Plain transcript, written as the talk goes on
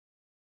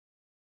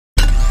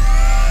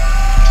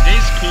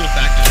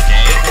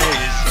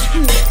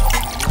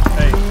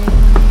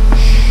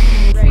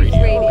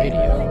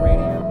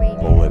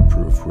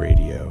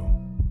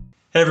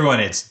Hey everyone,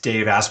 it's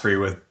Dave Asprey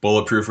with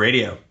Bulletproof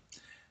Radio.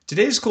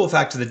 Today's cool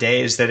fact of the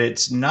day is that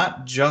it's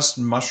not just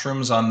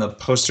mushrooms on the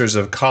posters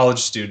of college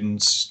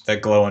students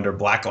that glow under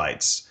black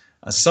lights.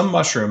 Some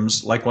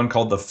mushrooms, like one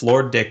called the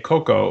Flor de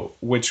Coco,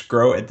 which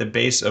grow at the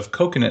base of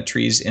coconut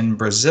trees in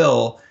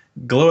Brazil,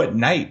 glow at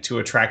night to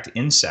attract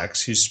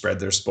insects who spread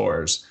their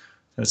spores.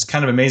 So it's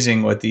kind of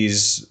amazing what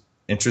these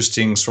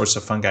interesting sorts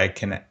of fungi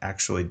can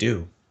actually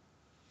do.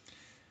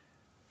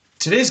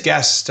 Today's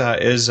guest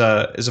is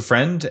a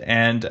friend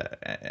and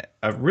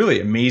a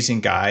really amazing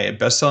guy, a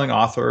best-selling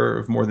author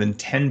of more than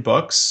 10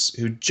 books,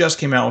 who just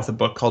came out with a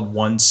book called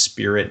One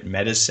Spirit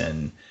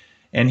Medicine.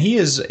 And he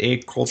is a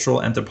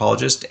cultural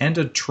anthropologist and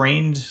a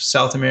trained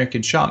South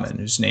American shaman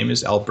whose name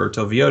is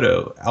Alberto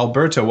Villoldo.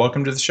 Alberto,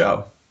 welcome to the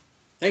show.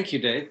 Thank you,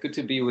 Dave. Good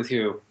to be with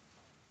you.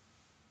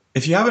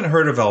 If you haven't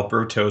heard of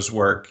Alberto's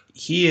work,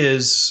 he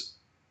is...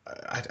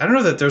 I don't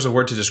know that there's a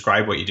word to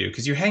describe what you do,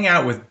 because you hang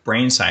out with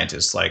brain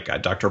scientists like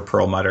Dr.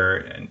 Perlmutter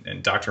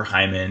and Dr.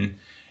 Hyman,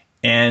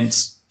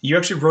 and you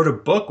actually wrote a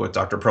book with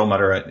Dr.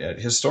 Perlmutter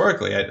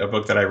historically, a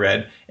book that I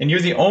read, and you're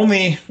the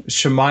only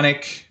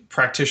shamanic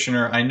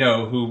practitioner I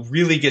know who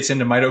really gets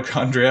into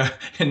mitochondria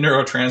and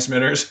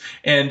neurotransmitters,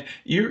 and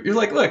you're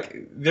like, look,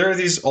 there are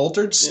these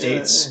altered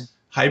states,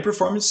 high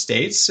performance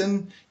states,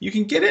 and you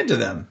can get into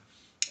them.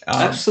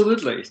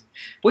 Absolutely.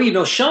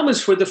 Well,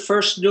 shamans were the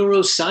first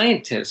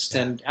neuroscientists,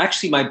 and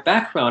actually my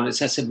background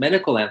is as a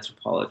medical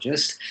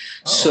anthropologist.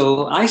 Oh.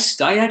 So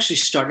I actually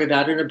started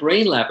out in a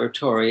brain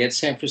laboratory at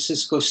San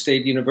Francisco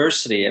State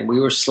University, and we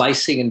were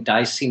slicing and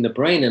dicing the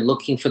brain and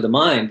looking for the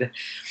mind.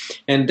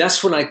 And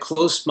that's when I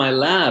closed my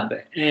lab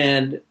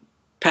and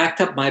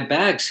packed up my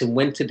bags and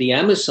went to the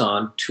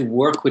Amazon to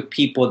work with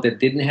people that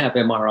didn't have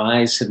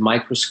MRIs and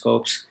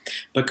microscopes,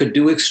 but could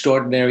do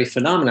extraordinary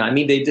phenomena. I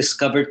mean, they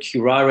discovered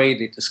curare,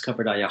 they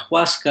discovered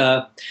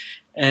ayahuasca,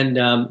 and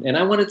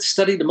I wanted to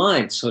study the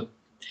mind. So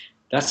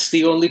that's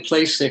the only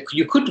place that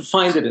you couldn't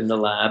find it in the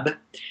lab.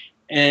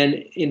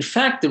 And in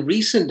fact, the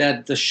reason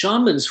that the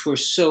shamans were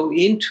so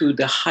into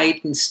the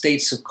heightened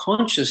states of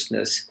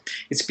consciousness,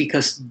 it's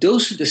because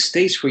those are the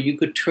states where you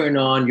could turn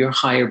on your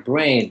higher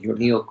brain, your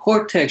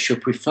neocortex, your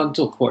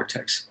prefrontal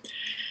cortex.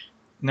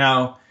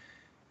 Now,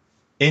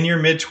 in your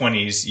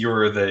mid-20s, you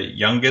were the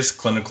youngest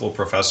clinical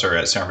professor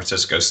at San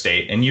Francisco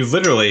State, and you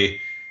literally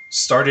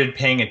started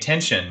paying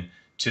attention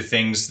to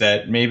things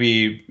that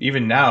maybe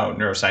even now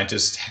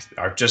neuroscientists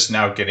are just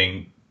now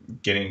getting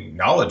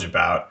knowledge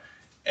about.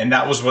 And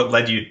that was what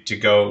led you to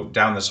go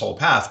down this whole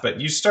path.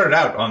 But you started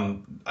out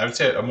on, I would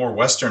say, a more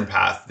Western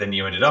path than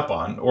you ended up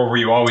on. Or were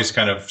you always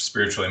kind of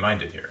spiritually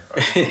minded here?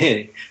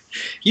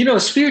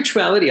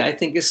 Spirituality, I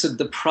think, is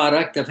the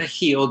product of a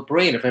healed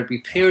brain, of a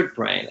repaired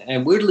brain.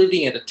 And we're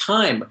living at a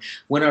time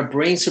when our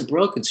brains are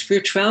broken.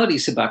 Spirituality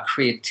is about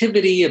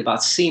creativity,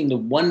 about seeing the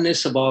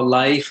oneness of all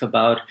life,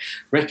 about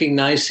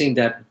recognizing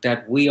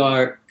that we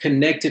are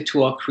connected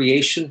to all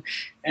creation.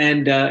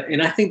 And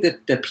I think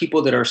that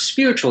people that are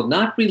spiritual,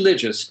 not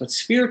religious, but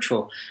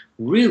spiritual,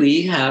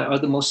 really are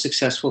the most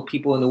successful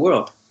people in the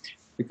world,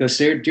 because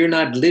they're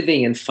not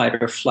living in fight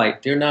or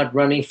flight. They're not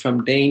running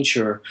from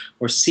danger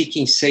or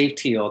seeking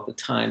safety all the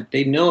time.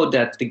 They know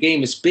that the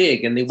game is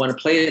big and they want to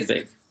play it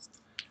big.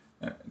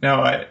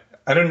 Now,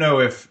 I don't know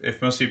if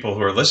most people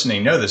who are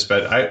listening know this,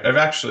 but I've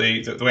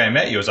actually, the way I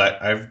met you is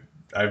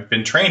I've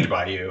been trained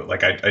by you.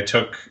 Like I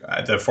took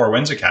the Four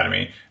Winds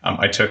Academy.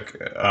 I took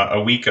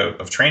a week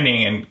of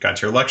training and got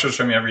to your lectures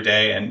from you every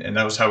day. And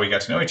that was how we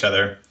got to know each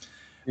other.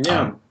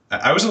 Yeah.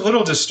 I was a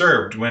little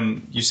disturbed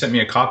when you sent me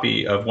a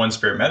copy of One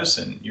Spirit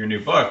Medicine, your new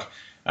book,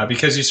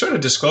 because you sort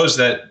of disclosed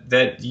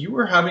that you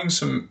were having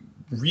some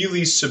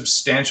really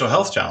substantial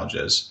health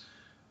challenges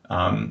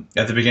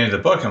at the beginning of the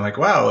book. I'm like,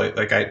 wow,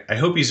 like I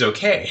hope he's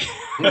okay.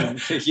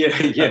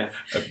 Yeah.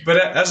 But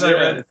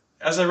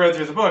as I read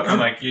through the book, I'm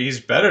like,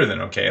 he's better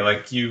than okay.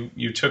 Like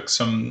you took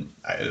some,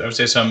 I would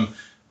say some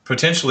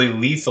potentially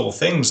lethal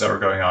things that were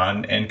going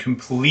on and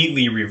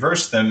completely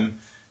reversed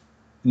them,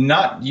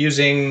 not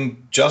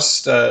using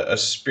just a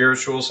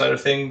spiritual side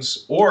of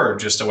things or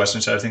just a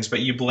Western side of things, but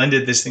you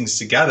blended these things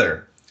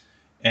together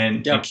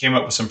and you came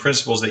up with some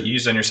principles that you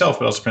used on yourself,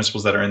 but also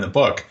principles that are in the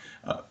book.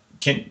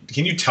 Can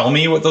you tell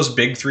me what those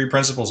big three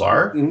principles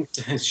are?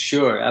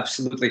 Sure,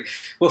 absolutely.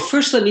 Well,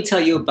 first, let me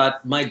tell you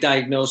about my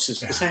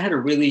diagnosis, because I had a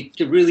really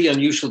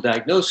unusual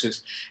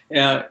diagnosis.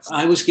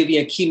 I was giving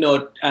a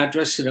keynote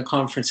address at a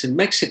conference in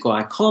Mexico.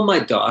 I called my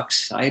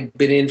docs. I had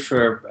been in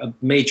for a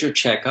major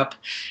checkup,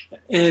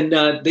 and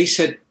I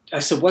said,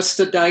 "What's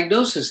the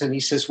diagnosis?" And he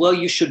says, "Well,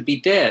 you should be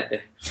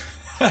dead."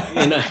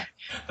 And I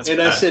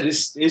said,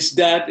 "Is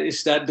that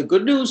the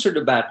good news or the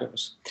bad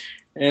news?"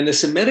 And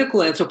as a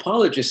medical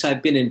anthropologist,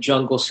 I've been in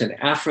jungles in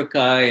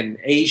Africa, in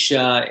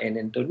Asia, in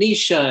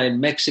Indonesia,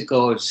 in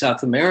Mexico, and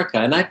South America.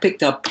 And I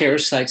picked up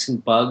parasites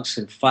and bugs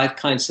and 5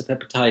 kinds of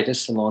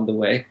hepatitis along the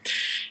way.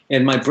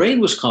 And my brain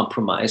was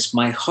compromised.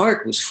 My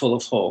heart was full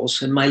of holes.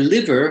 And my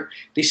liver,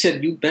 they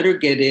said, you better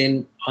get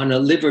in on a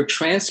liver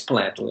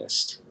transplant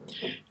list.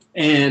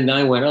 And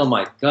I went, oh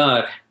my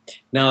God,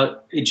 Now,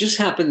 it just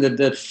happened that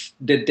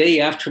the day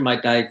after my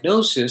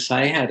diagnosis,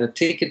 I had a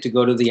ticket to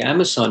go to the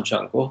Amazon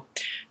jungle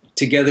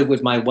together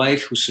with my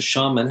wife, who's a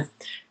shaman.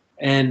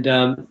 And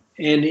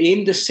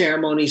in the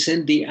ceremonies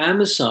in the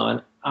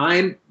Amazon,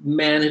 I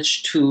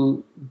managed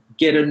to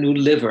get a new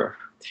liver.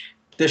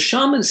 The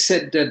shaman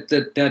said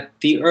that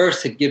the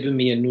earth had given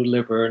me a new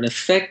liver. In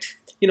effect,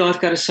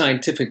 I've got a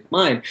scientific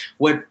mind.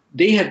 What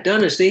they had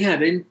done is they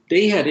had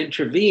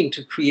intervened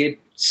to create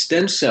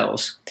stem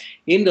cells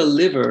in the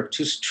liver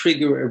to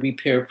trigger a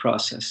repair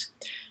process.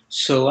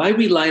 So I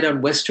relied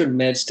on Western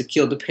meds to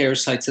kill the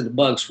parasites and the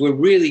bugs. We're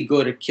really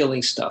good at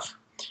killing stuff,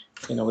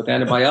 with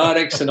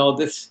antibiotics and all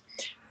this.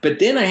 But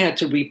then I had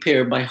to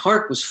repair. My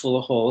heart was full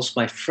of holes.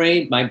 My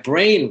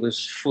brain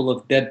was full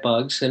of dead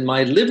bugs, and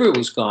my liver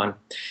was gone.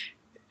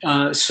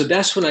 So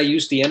that's when I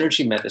used the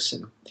energy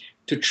medicine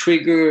to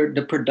trigger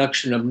the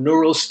production of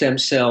neural stem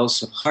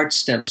cells, of heart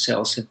stem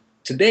cells. And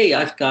today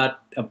I've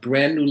got a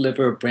brand new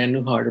liver, a brand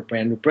new heart, a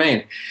brand new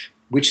brain,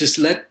 which is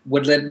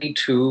what led me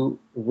to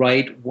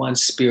write One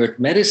Spirit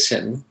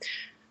Medicine,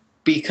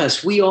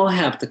 because we all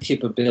have the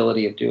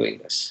capability of doing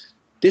this.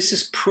 This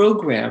is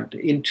programmed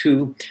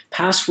into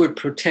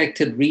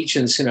password-protected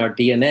regions in our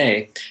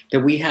DNA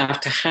that we have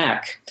to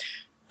hack,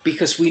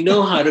 because we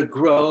know how to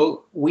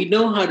grow. We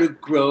know how to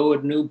grow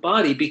a new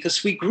body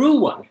because we grew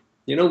one.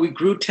 We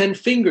grew 10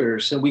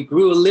 fingers and we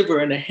grew a liver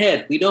and a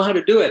head. We know how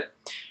to do it.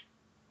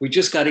 We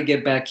just got to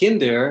get back in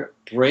there,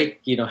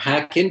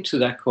 hack into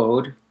that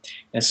code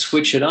and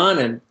switch it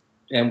on,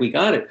 and we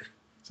got it.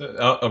 So,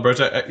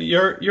 Alberto,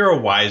 you're a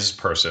wise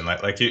person.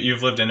 Like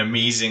you've lived an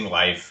amazing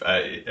life,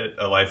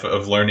 a life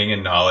of learning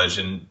and knowledge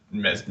and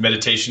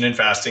meditation and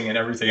fasting and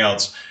everything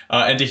else.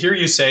 And to hear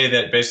you say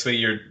that basically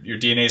your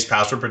DNA is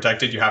password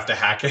protected, you have to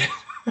hack it.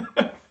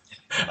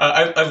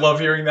 I love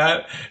hearing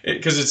that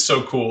because it's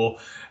so cool.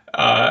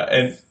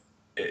 And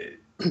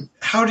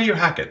how do you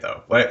hack it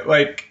though?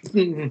 Like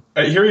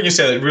hearing you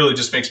say that really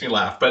just makes me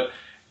laugh. But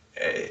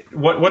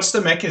what's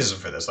the mechanism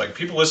for this? Like,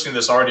 people listening to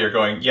this already are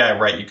going, yeah,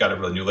 right, you've got a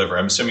really new liver.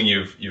 I'm assuming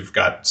you've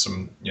got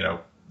some,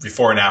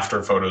 before and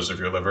after photos of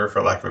your liver,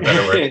 for lack of a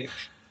better word.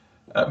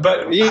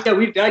 But yeah,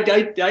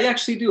 I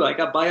actually do. I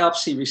got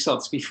biopsy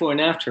results before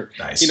and after.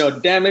 Nice.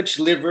 Damaged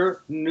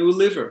liver, new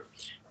liver.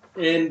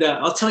 And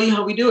I'll tell you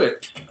how we do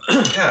it.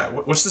 Yeah,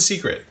 what's the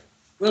secret?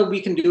 Well,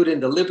 we can do it in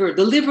the liver.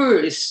 The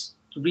liver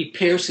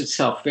repairs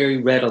itself very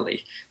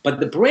readily. But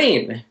the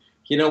brain,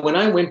 when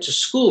I went to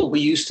school, we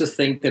used to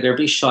think that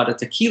every shot of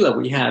tequila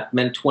we had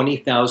meant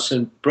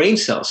 20,000 brain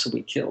cells that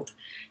we killed.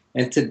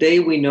 And today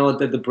we know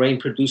that the brain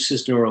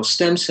produces neural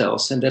stem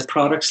cells and that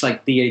products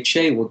like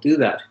DHA will do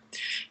that.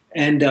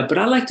 And but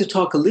I'd like to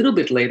talk a little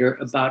bit later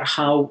about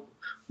how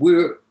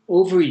we're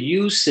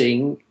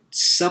overusing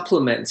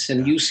supplements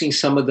and using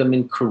some of them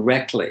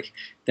incorrectly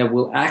that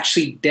will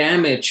actually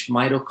damage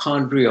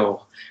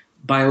mitochondrial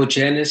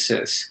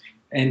biogenesis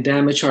and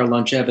damage our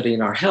longevity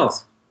and our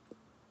health.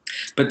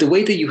 But the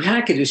way that you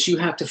hack it is you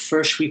have to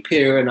first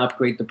repair and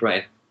upgrade the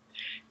brain.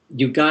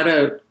 You got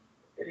to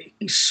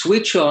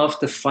switch off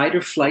the fight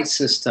or flight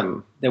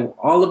system that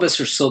all of us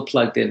are so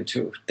plugged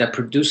into that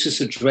produces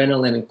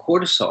adrenaline and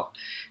cortisol.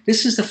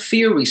 This is the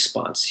fear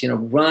response,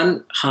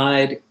 run,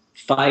 hide,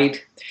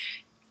 fight.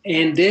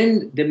 And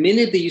then the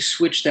minute that you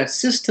switch that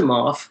system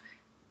off,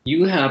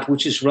 you have,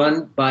 which is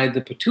run by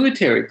the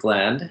pituitary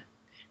gland,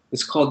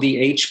 it's called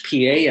the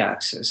HPA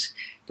axis.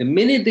 The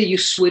minute that you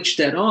switch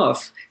that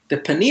off, the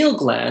pineal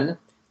gland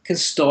can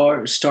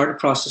start a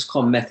process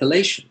called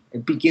methylation.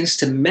 It begins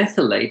to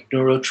methylate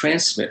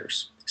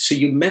neurotransmitters. So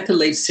you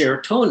methylate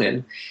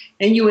serotonin,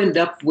 and you end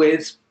up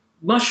with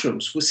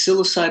mushrooms, with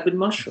psilocybin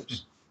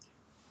mushrooms.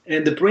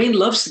 And the brain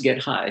loves to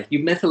get high. You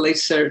methylate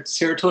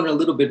serotonin a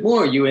little bit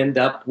more, you end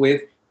up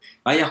with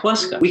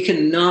ayahuasca. We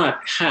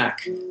cannot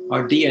hack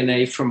our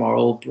DNA from our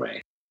old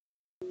brain.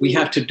 We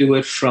have to do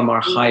it from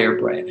our higher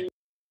brain.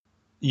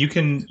 You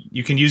can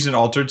use an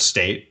altered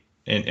state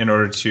in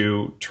order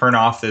to turn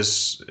off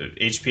this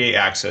HPA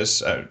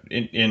axis.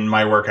 In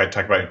my work, I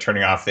talk about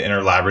turning off the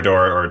inner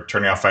Labrador or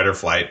turning off fight or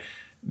flight.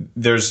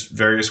 There's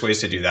various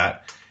ways to do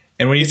that.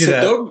 And when you do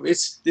that,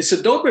 it's a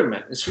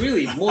Doberman. It's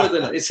really more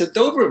than it's a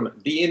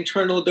Doberman, the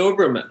internal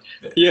Doberman.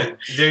 Yeah,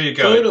 there you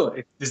go.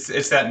 Totally.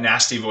 It's that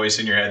nasty voice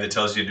in your head that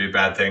tells you to do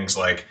bad things,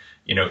 like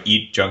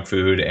eat junk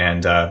food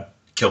and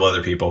kill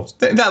other people.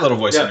 That little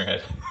voice in your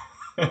head.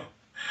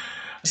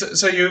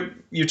 So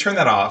you turn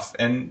that off,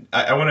 and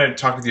I want to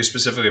talk with you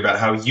specifically about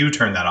how you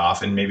turn that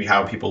off, and maybe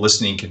how people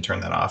listening can turn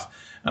that off.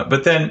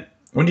 But then,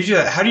 when you do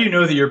that, how do you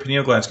know that your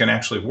pineal gland is going to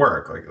actually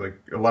work? Like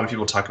a lot of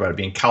people talk about it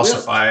being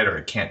calcified, or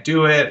it can't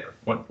do it.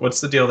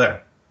 What's the deal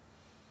there?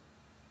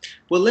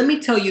 Well, let me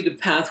tell you the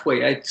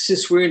pathway.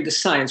 Since we're into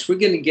science, we're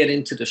going to get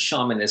into the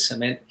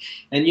shamanism. And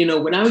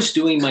when I was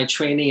doing my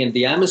training in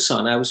the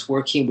Amazon, I was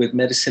working with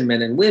medicine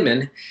men and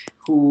women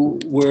who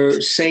were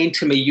saying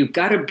to me, you've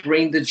got to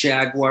bring the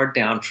jaguar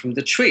down from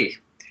the tree.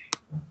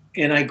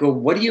 And I go,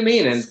 what do you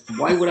mean? And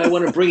why would I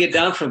want to bring it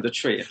down from the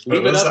tree?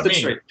 Leave it up the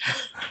tree.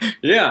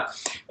 Yeah.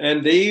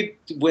 And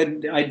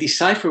when I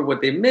deciphered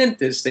what they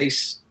meant is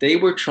they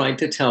were trying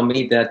to tell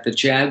me that the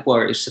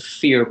jaguar is a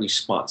fear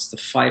response, the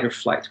fight or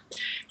flight.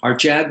 Our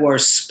jaguar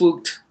is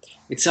spooked.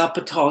 It's up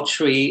a tall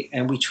tree,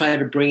 and we try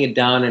to bring it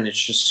down, and it's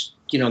just,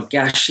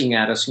 gashing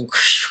at us.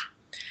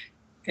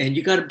 And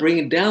you got to bring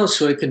it down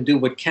so it can do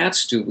what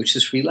cats do, which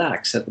is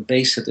relax at the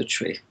base of the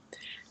tree.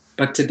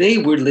 But today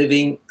we're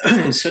living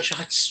in such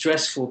a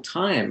stressful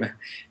time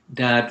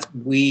that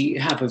we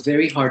have a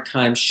very hard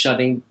time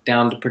shutting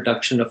down the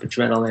production of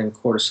adrenaline and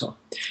cortisol.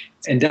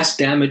 And that's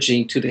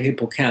damaging to the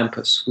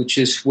hippocampus, which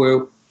is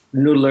where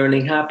new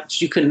learning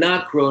happens. You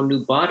cannot grow a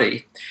new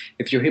body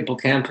if your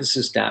hippocampus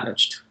is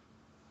damaged.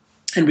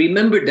 And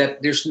remember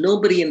that there's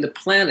nobody in the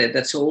planet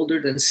that's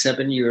older than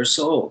 7 years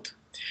old.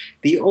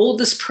 The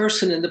oldest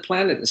person in the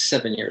planet is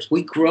 7 years.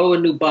 We grow a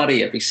new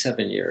body every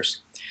 7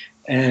 years.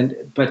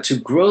 But to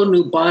grow a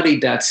new body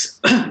that's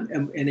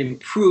an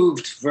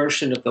improved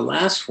version of the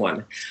last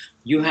one,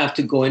 you have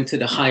to go into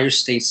the higher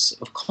states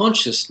of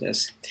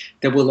consciousness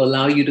that will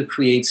allow you to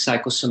create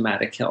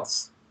psychosomatic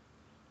health.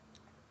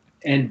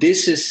 And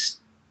this is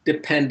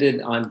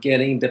dependent on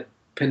getting the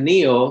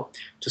pineal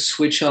to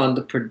switch on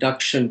the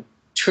production,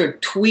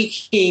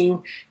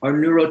 tweaking our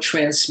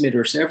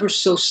neurotransmitters ever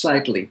so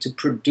slightly to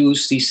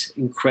produce these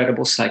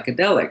incredible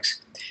psychedelics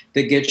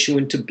that get you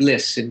into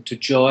bliss, into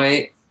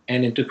joy,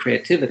 and into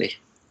creativity.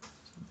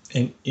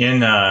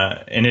 In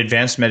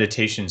advanced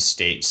meditation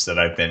states that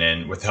I've been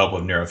in with the help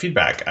of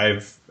neurofeedback,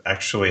 I've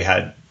actually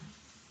had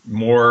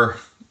more,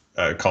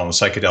 call them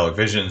psychedelic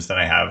visions than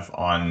I have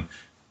on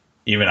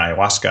even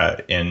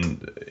ayahuasca in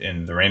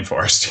the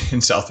rainforest in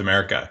South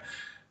America.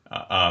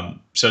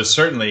 So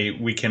certainly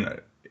we can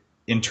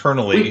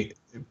internally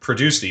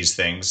produce these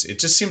things. It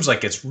just seems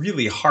like it's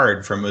really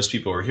hard for most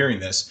people who are hearing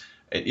this.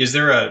 Is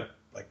there a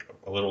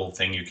little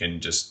thing you can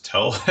just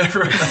tell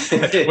everyone?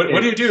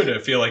 What do you do to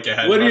feel like you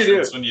had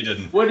mushrooms when you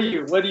didn't? Well,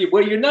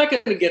 you're not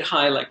going to get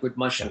high like with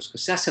mushrooms,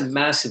 because that's a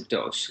massive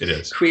dose. It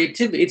is.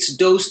 Creativity, it's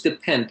dose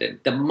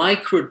dependent. The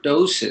micro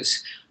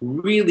doses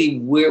really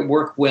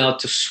work well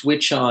to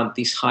switch on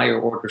these higher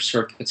order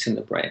circuits in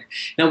the brain.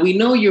 Now, we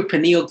know your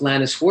pineal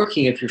gland is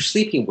working if you're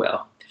sleeping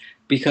well,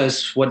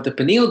 because what the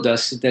pineal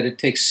does is that it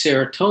takes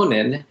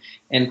serotonin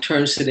and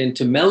turns it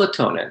into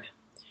melatonin,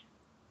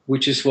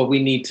 which is what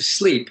we need to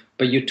sleep.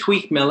 But you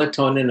tweak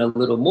melatonin a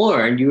little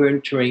more, and you're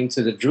entering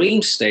into the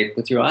dream state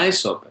with your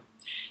eyes open.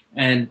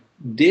 And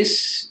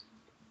this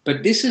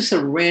is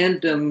a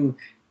random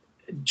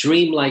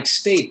dreamlike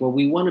state. What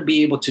we want to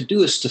be able to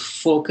do is to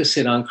focus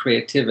it on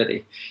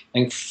creativity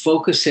and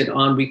focus it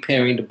on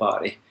repairing the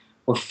body,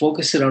 or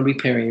focus it on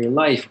repairing your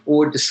life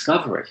or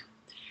discovery.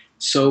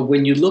 So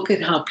when you look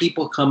at how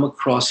people come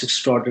across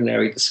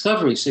extraordinary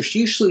discoveries, there's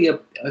usually a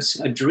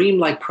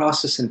dreamlike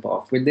process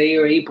involved where they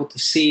are able to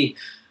see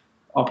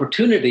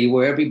opportunity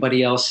where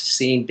everybody else is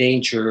seeing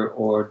danger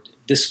or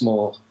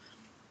dismal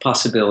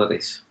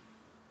possibilities.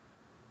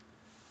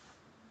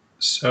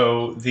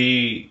 So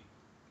these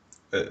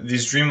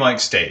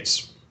dreamlike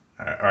states,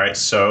 all right,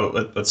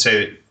 so let's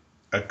say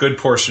a good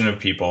portion of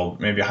people,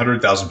 maybe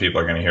 100,000 people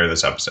are going to hear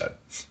this episode.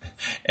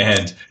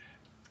 And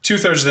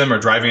 2/3 of them are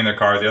driving in their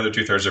car. The other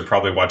 2/3 are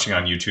probably watching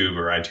on YouTube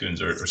or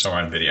iTunes or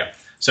somewhere on video.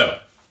 So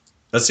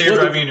let's say you're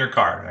driving in your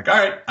car. Like, all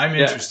right, I'm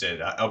interested.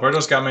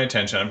 Alberto's got my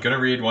attention. I'm going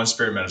to read One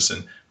Spirit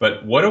Medicine.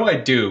 But what do I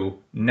do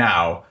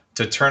now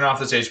to turn off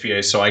this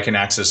HPA so I can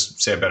access,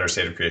 say, a better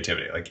state of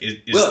creativity? Like,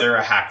 is there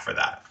a hack for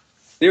that?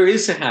 There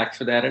is a hack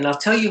for that. And I'll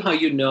tell you how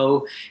you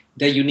know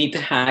that you need to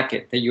hack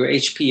it, that your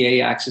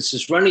HPA axis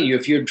is running you.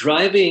 If you're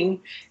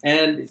driving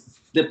and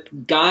the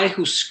guy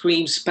who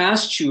screams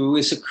past you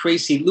is a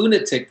crazy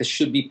lunatic that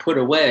should be put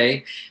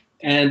away,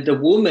 and the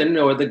woman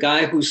or the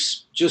guy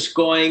who's just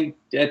going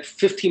at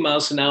 50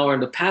 miles an hour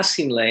in the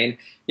passing lane,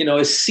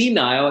 is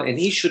senile and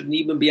he shouldn't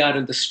even be out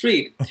in the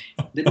street.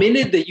 The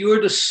minute that you're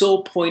the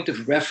sole point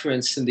of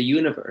reference in the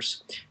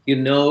universe, you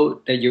know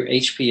that your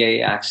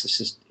HPA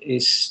axis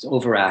is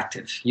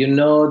overactive. You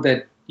know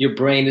that your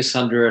brain is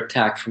under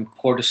attack from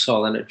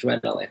cortisol and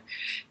adrenaline.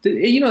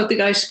 If the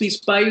guy speaks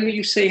by you,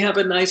 you say, have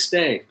a nice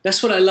day.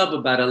 That's what I love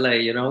about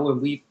LA.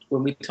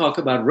 When we talk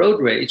about road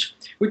rage,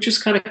 we're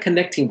just kind of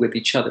connecting with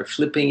each other,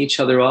 flipping each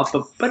other off,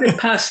 but it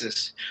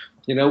passes.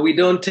 We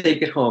don't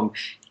take it home.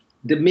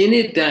 The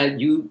minute that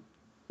you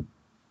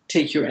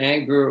take your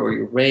anger or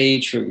your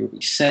rage or your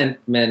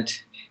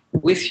resentment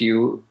with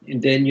you,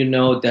 and then you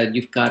know that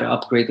you've got to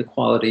upgrade the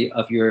quality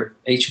of your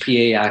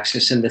HPA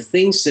axis. And the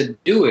things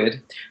that do it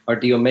are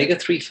the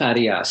omega-3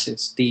 fatty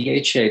acids.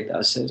 DHA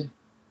does it.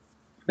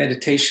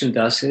 Meditation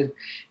does it.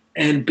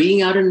 And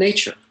being out in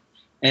nature.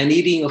 And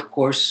eating, of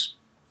course,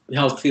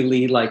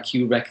 healthily like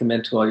you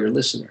recommend to all your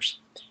listeners.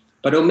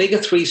 But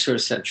omega-3s are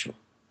essential.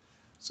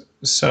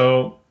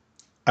 So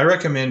I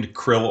recommend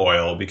krill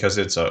oil because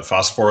it's a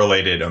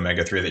phosphorylated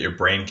omega-3 that your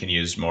brain can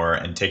use more,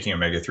 and taking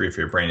omega-3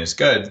 for your brain is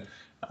good.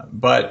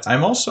 But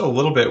I'm also a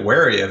little bit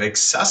wary of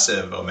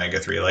excessive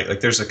omega-3.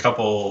 Like there's a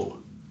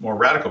couple more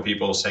radical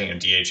people saying,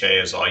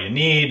 DHA is all you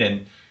need,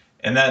 and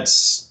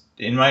that's,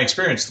 in my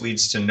experience,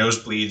 leads to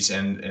nosebleeds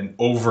and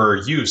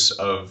overuse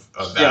of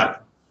that. Yeah.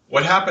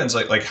 What happens?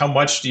 Like how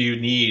much do you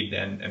need,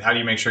 and how do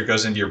you make sure it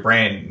goes into your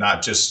brain,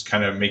 not just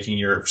kind of making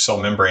your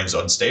cell membranes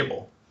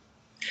unstable?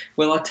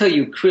 Well, I'll tell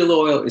you, krill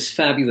oil is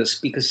fabulous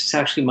because it's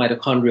actually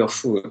mitochondrial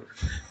food.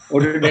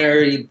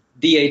 Ordinary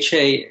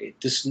DHA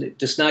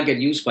does not get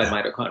used by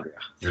mitochondria.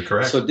 You're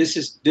correct. So this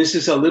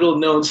is a little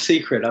known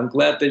secret. I'm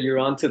glad that you're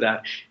onto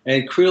that.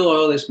 And krill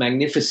oil is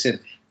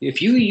magnificent.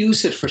 If you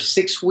use it for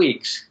 6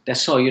 weeks,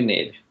 that's all you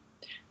need.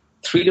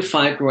 3 to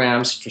 5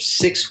 grams for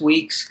 6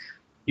 weeks.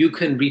 You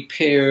can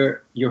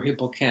repair your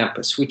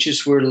hippocampus, which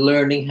is where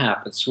learning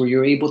happens, where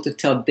you're able to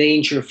tell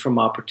danger from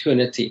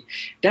opportunity.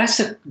 That's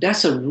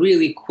a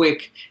really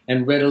quick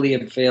and readily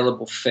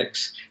available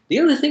fix. The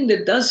other thing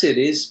that does it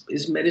is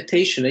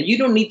meditation. And you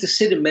don't need to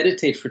sit and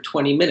meditate for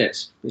 20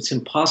 minutes. It's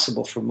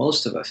impossible for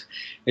most of us.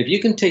 If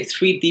you can take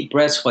 3 deep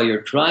breaths while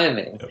you're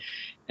driving,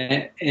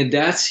 and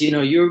that's,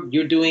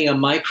 you're doing a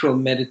micro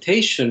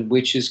meditation,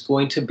 which is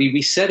going to be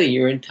resetting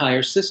your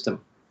entire system.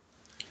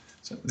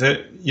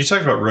 You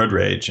talked about road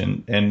rage,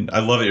 and I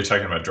love that you're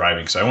talking about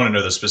driving, because I want to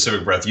know the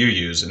specific breath you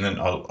use, and then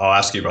I'll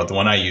ask you about the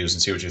one I use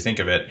and see what you think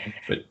of it.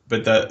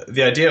 But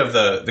the idea of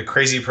the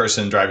crazy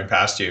person driving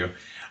past you,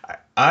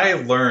 I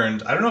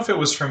learned, I don't know if it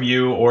was from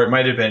you or it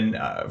might have been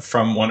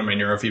from one of my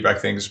neurofeedback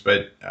things,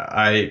 but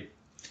I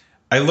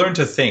learned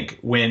to think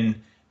when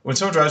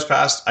someone drives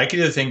past, I could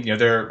either think,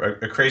 they're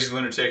a crazy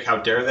lunatic, how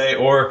dare they,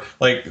 or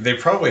like they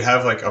probably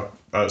have like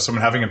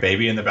someone having a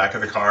baby in the back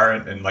of the car,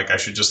 and like I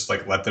should just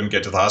like let them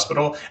get to the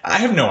hospital. I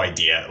have no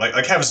idea. Like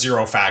I have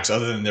zero facts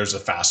other than there's a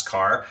fast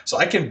car, so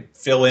I can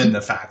fill in the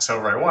facts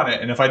however I want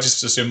it. And if I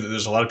just assume that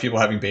there's a lot of people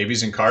having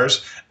babies in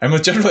cars, I'm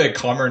generally a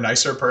calmer,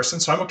 nicer person,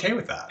 so I'm okay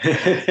with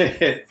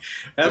that.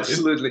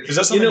 Absolutely. Is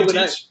that something you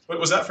teach?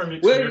 Was that from you?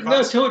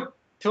 No,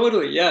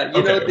 totally. Yeah.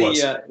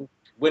 Okay,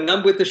 when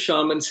I'm with the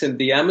shamans in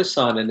the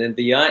Amazon and in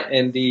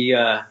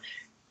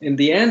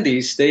the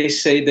Andes, they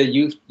say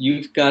that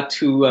you've got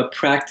to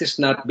practice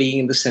not being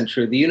in the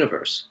center of the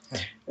universe.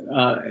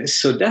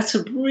 So that's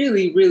a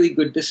really, really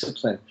good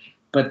discipline.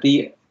 But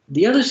the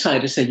other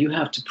side is that you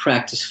have to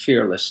practice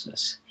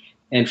fearlessness.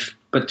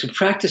 But to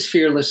practice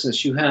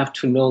fearlessness, you have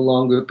to no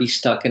longer be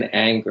stuck in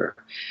anger,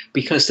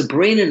 because the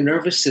brain and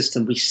nervous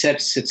system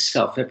resets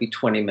itself every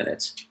 20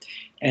 minutes.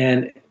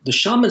 And the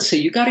shamans say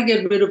you got to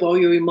get rid of all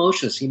your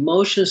emotions.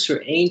 Emotions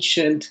are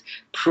ancient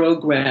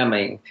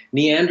programming,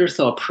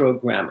 Neanderthal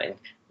programming.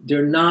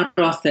 They're not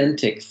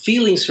authentic.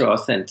 Feelings are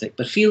authentic,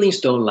 but feelings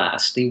don't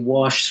last. They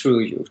wash through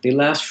you. They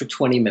last for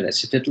 20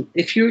 minutes.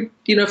 If you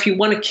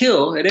want to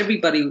kill, and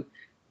everybody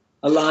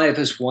alive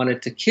has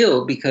wanted to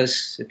kill,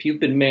 because if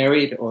you've been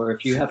married or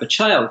if you have a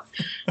child,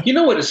 you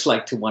know what it's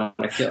like to want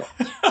to kill.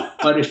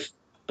 But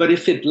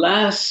if it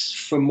lasts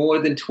for more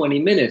than 20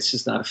 minutes,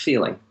 it's not a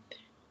feeling.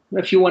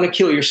 If you want to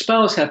kill your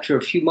spouse, after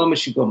a few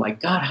moments, you go, my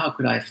God, how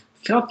could I have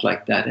felt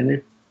like that?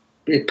 And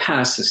it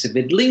passes. If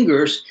it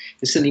lingers,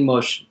 it's an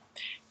emotion.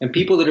 And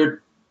people that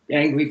are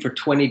angry for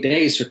 20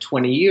 days or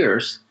 20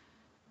 years,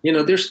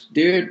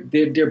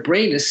 their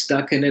brain is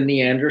stuck in a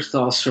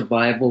Neanderthal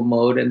survival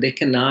mode, and they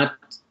cannot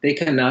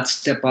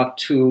step up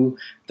to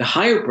the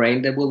higher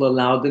brain that will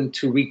allow them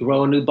to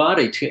regrow a new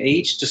body, to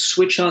age, to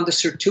switch on the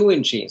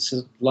sirtuin genes,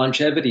 the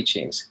longevity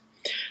genes.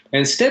 And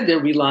instead, they're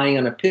relying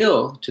on a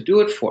pill to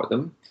do it for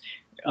them,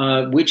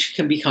 which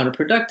can be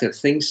counterproductive.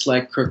 Things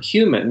like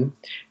curcumin,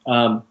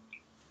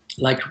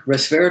 like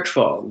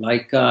resveratrol,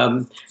 like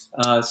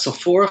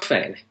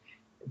sulforaphane,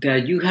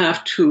 that you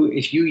have to,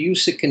 if you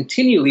use it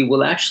continually,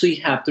 will actually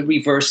have the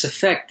reverse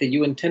effect that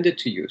you intended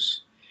to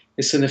use.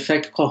 It's an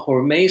effect called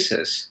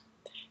hormesis,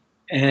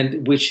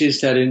 and which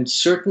is that in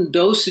certain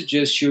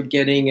dosages you're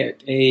getting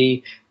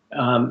the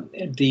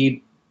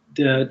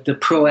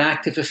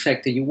proactive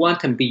effect that you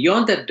want, and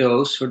beyond that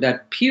dose or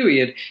that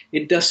period,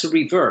 it does the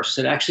reverse.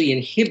 It actually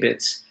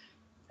inhibits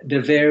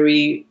the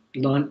very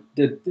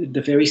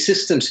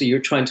systems that you're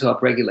trying to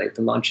upregulate,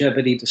 the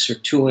longevity, the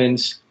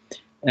sirtuins,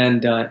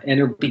 and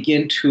it'll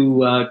begin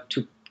to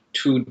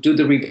do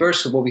the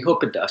reverse of what we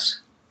hope it does.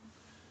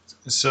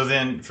 So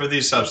then, for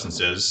these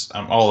substances,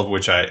 all of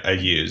which I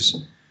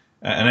use,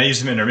 and I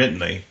use them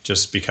intermittently,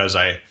 just because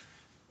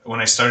when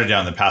I started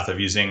down the path of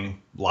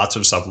using lots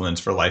of supplements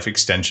for life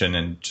extension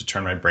and to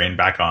turn my brain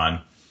back on,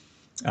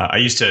 I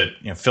used to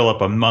fill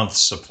up a month's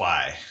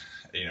supply,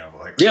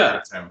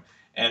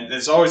 and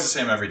it's always the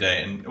same every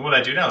day. And what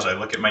I do now is I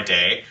look at my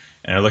day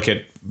and I look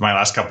at my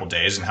last couple of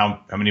days and how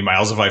many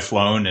miles have I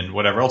flown and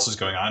whatever else is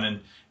going on, and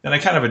then I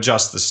kind of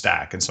adjust the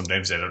stack. And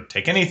sometimes I don't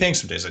take anything,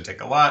 some days I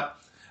take a lot.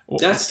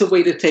 That's the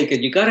way to take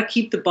it. You got to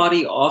keep the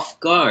body off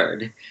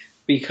guard,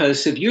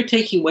 because if you're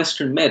taking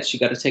Western meds, you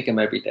got to take them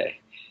every day.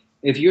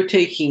 If you're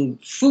taking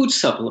food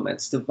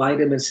supplements, the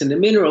vitamins and the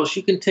minerals,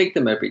 you can take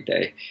them every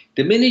day.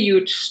 The minute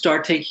you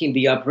start taking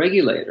the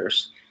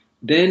upregulators,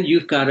 then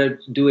you've got to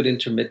do it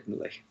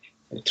intermittently.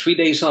 3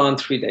 days on,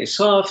 3 days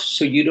off,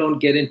 so you don't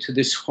get into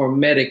this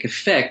hormetic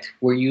effect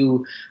where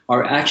you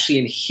are actually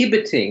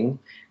inhibiting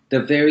the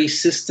very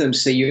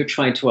systems that you're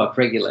trying to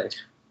upregulate.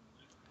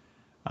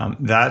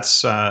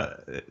 So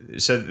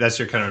that's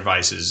your kind of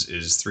advice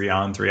is 3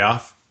 on, 3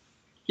 off?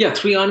 Yeah,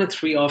 3 on and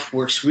 3 off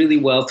works really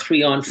well.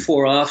 3 on,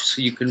 4 off,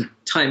 so you can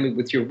time it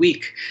with your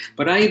week.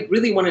 But I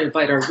really want to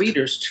invite our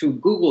readers to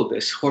Google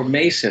this,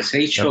 hormesis,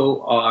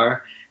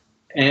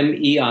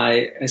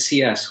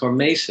 Hormeises,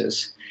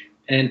 hormesis,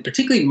 and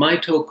particularly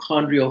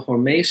mitochondrial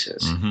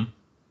hormesis,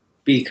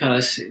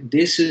 because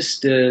this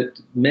is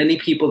many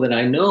people that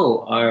I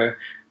know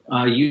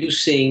are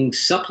using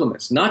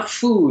supplements, not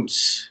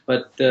foods,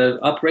 but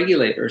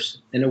upregulators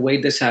in a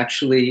way that's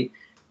actually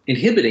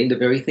inhibiting the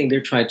very thing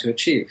they're trying to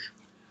achieve.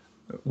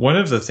 One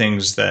of the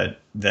things that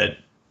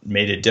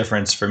made a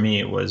difference for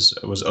me was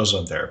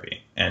ozone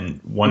therapy. And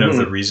one of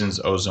the reasons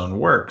ozone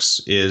works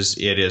is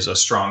it is a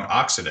strong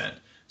oxidant.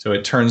 So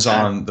it turns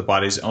on the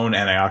body's own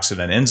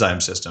antioxidant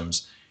enzyme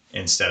systems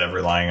instead of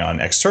relying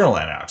on external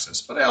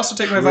antioxidants. But I also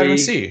take my vitamin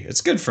C.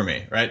 It's good for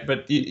me, right?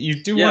 But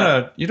you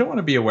don't want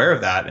to be aware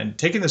of that. And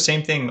taking the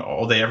same thing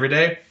all day, every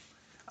day,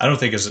 I don't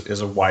think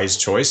is a wise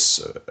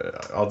choice.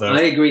 Although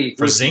I agree.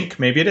 For zinc,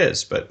 maybe it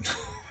is, but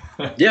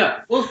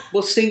yeah, well,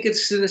 zinc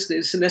it's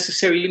a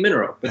necessary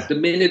mineral. But the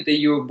minute that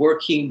you're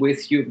working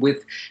with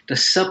the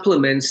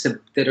supplements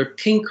that are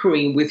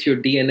tinkering with your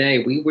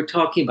DNA, we were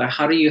talking about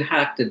how do you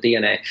hack the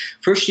DNA.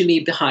 First, you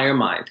need the higher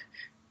mind.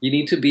 You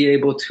need to be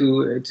able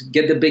to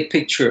get the big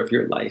picture of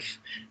your life.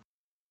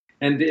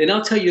 And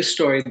I'll tell you a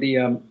story.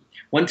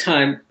 One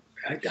time,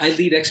 I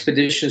lead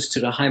expeditions to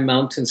the high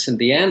mountains in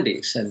the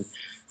Andes, and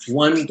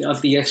one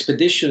of the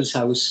expeditions,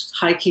 I was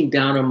hiking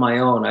down on my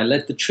own. I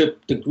let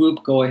the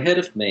group go ahead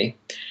of me,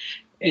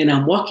 and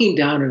I'm walking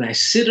down, and I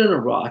sit on a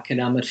rock,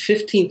 and I'm at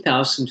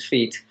 15,000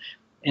 feet,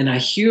 and I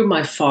hear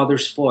my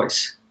father's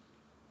voice,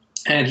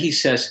 and he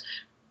says,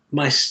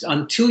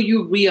 until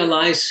you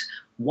realize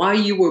why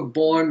you were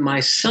born,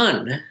 my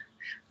son,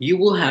 you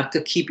will have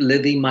to keep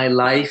living my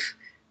life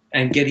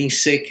and getting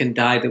sick and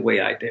die the way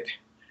I did.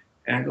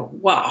 And I go,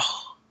 wow.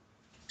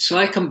 So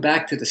I come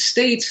back to the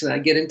States and I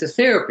get into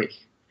therapy.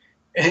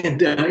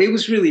 And it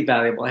was really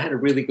valuable. I had a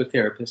really good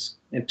therapist.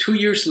 And 2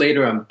 years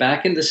later, I'm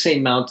back in the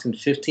same mountain,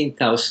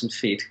 15,000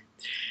 feet.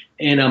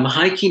 And I'm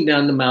hiking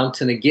down the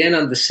mountain again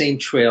on the same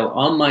trail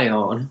on my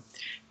own,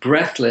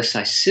 breathless.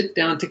 I sit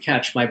down to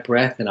catch my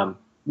breath, and I'm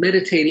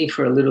meditating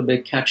for a little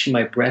bit, catching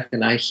my breath,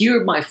 and I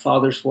hear my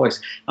father's voice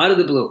out of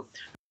the blue.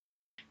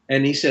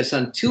 And he says,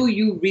 until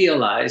you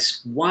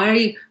realize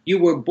why you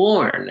were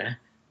born,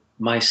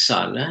 my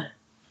son,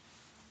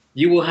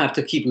 you will have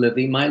to keep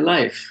living my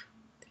life.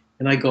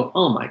 And I go,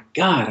 oh my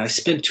God, I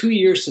spent 2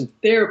 years in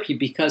therapy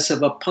because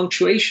of a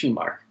punctuation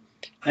mark.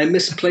 I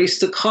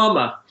misplaced a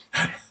comma.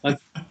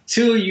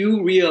 Until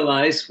you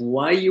realize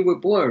why you were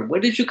born.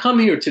 What did you come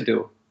here to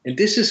do? And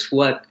this is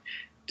what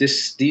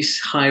these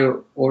higher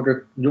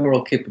order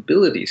neural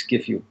capabilities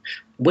give you.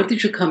 What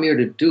did you come here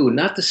to do?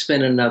 Not to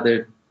spend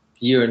another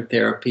year in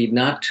therapy,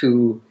 not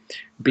to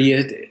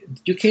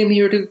you came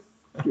here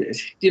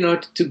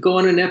to go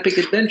on an epic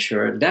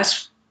adventure. And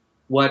that's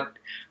what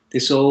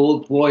this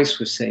old voice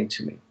was saying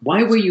to me.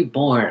 Why were you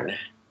born?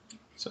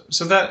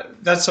 So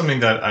that's something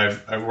that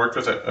I've worked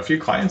with a few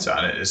clients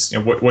on. It is,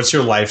 what's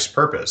your life's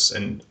purpose?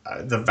 And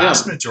the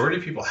vast majority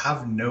of people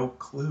have no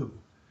clue.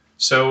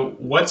 So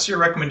what's your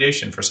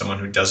recommendation for someone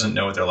who doesn't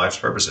know what their life's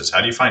purpose is?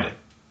 How do you find it?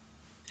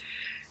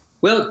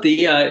 Well,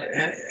 you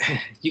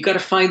got to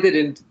find it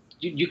in.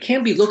 You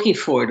can't be looking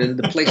for it in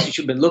the places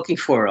you've been looking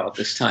for all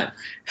this time.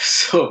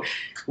 So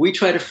we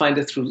try to find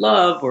it through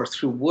love or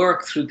through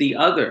work, through the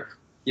other.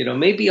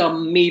 Maybe I'll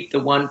meet the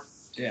one.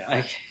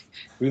 I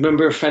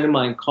remember a friend of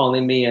mine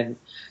calling me, and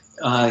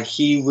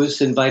he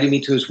was inviting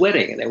me to his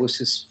wedding, and it was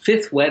his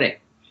 5th wedding.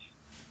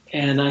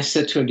 And I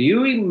said to him, do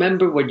you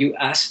remember what you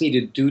asked me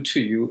to do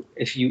to you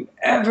if you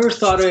ever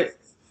thought of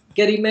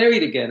getting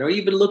married again or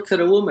even looked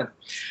at a woman?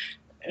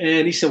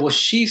 And he said, well,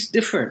 she's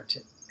different.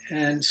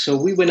 And so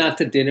we went out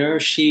to dinner.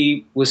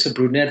 She was a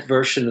brunette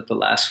version of the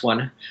last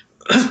one,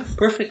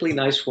 perfectly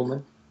nice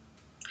woman.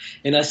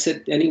 And I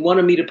said, and he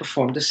wanted me to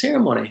perform the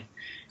ceremony.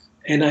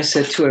 And I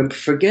said to him,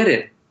 forget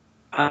it.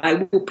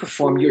 I will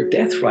perform your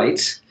death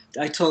rites.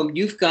 I told him,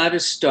 you've got to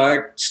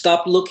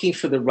stop looking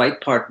for the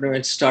right partner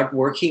and start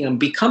working on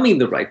becoming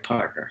the right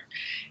partner.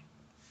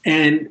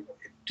 And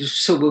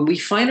so when we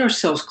find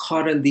ourselves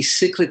caught in these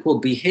cyclical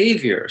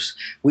behaviors,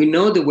 we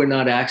know that we're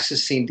not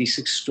accessing these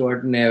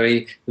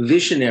extraordinary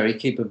visionary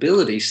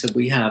capabilities that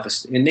we have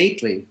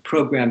innately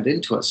programmed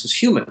into us as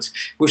humans.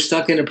 We're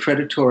stuck in a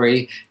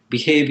predatory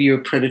behavior,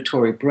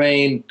 predatory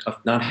brain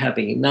of not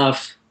having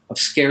enough, of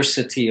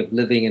scarcity, of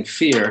living in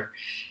fear.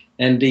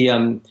 And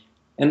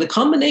the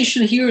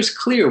combination here is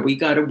clear. We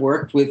got to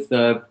work with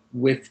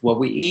what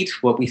we eat,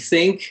 what we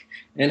think,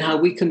 and how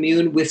we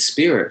commune with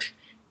spirit.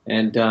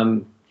 And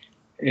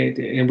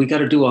we got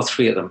to do all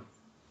 3 of them.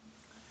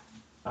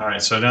 All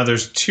right. So now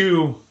there's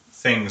 2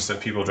 things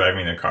that people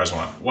driving their cars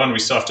want. One, we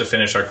still have to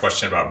finish our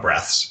question about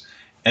breaths,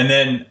 and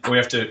then we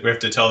have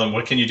to tell them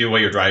what can you do while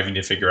you're driving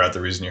to figure out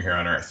the reason you're here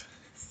on Earth.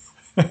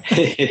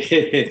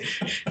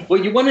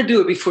 Well, you want to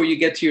do it before you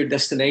get to your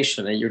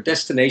destination, and your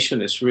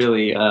destination is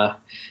really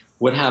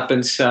what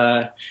happens.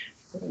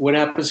 What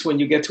happens when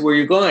you get to where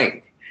you're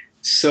going?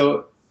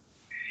 So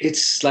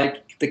it's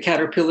like the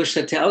caterpillar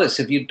said to Alice: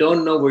 if you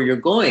don't know where you're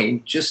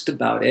going, just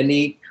about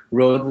any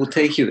road will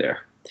take you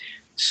there.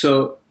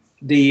 So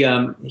the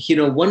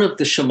one of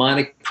the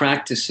shamanic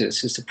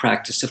practices is the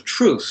practice of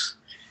truth,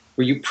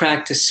 where you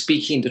practice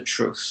speaking the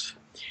truth.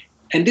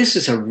 And this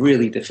is a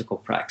really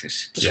difficult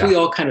practice because we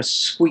all kind of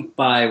squeak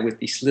by with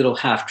these little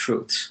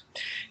half-truths.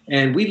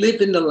 And we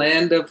live in the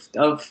land of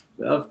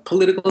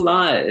political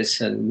lies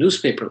and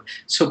newspaper.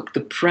 So the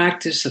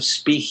practice of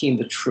speaking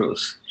the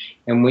truth.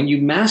 And when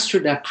you master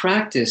that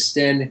practice,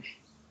 then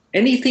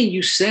anything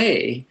you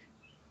say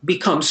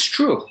becomes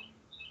true.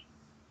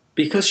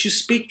 Because you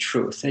speak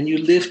truth and you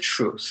live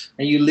truth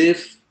and you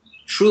live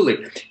truly.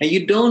 And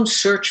you don't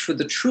search for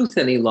the truth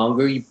any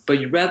longer, but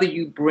rather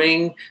you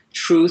bring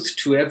truth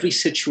to every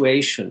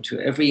situation, to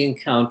every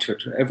encounter,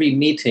 to every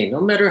meeting, no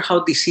matter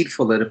how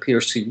deceitful it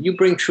appears to you. You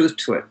bring truth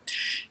to it.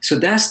 So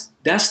that's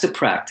the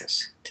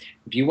practice.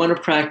 If you want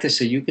to practice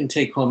that you can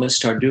take home and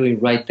start doing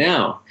right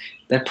now,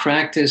 that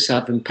practice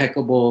of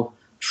impeccable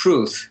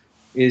truth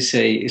is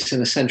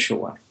an essential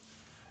one.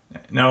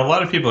 Now, a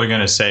lot of people are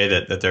going to say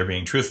that they're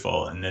being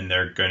truthful, and then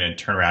they're going to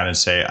turn around and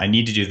say, I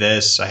need to do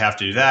this, I have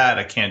to do that,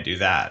 I can't do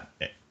that.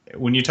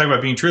 When you talk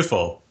about being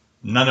truthful,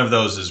 none of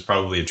those is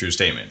probably a true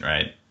statement,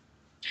 right?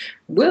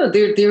 Well,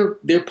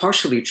 they're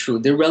partially true.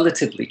 They're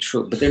relatively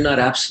true, but they're not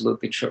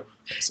absolutely true.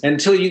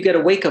 Until you get a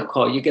wake-up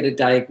call, you get a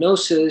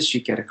diagnosis,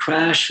 you get a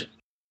crash,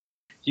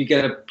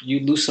 you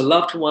lose a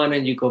loved one,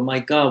 and you go, my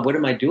God, what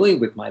am I doing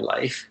with my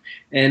life?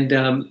 And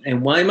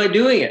why am I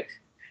doing it?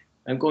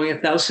 I'm going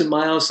 1,000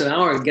 miles an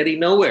hour and getting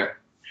nowhere.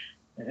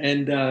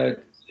 And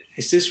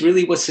is this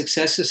really what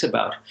success is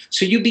about?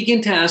 So you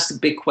begin to ask the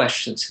big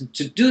questions. And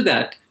to do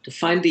that, to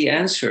find the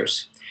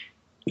answers,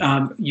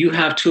 you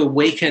have to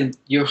awaken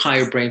your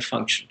higher brain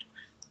function.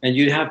 And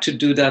you have to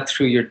do that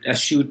through your,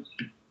 as you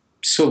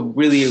so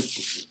really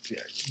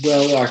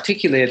well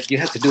articulate, you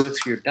have to do it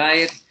through your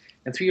diet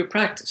and through your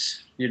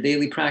practice, your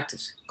daily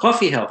practice.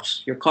 Coffee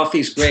helps. Your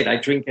coffee is great. I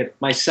drink it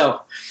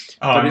myself.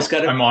 Oh,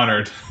 I'm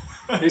honored.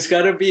 It's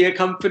got to be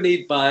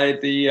accompanied by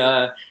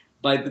the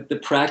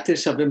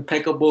practice of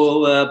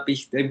impeccable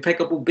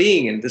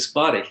being in this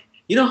body.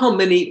 You know how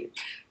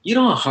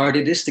hard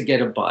it is to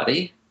get a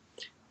body.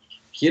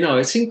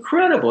 It's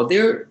incredible.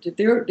 There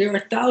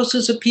are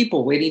thousands of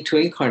people waiting to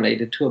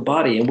incarnate into a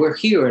body, and we're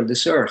here on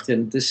this earth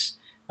in this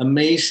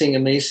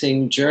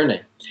amazing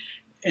journey.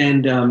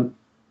 And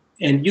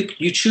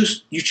you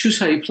choose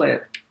how you play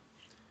it.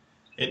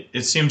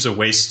 It seems a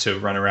waste to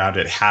run around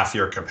at half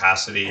your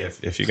capacity.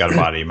 If you got a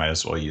body, you might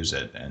as well use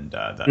it. And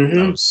that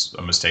was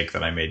a mistake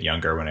that I made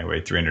younger when I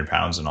weighed 300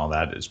 pounds and all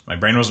that. Is my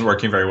brain wasn't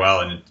working very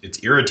well, and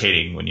it's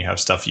irritating when you have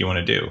stuff you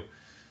want to do.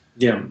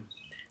 Yeah.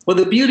 Well,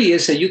 the beauty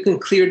is that you can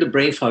clear the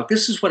brain fog.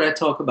 This is what I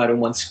talk about in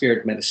One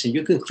Spirit Medicine.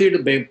 You can clear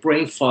the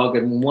brain fog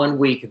in 1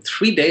 week, in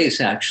 3 days,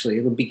 actually.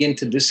 It'll begin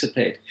to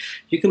dissipate.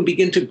 You can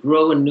begin to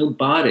grow a new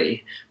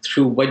body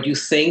through what you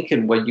think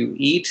and what you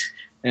eat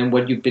and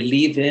what you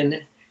believe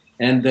in.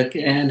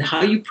 And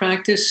how you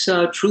practice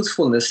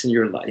truthfulness in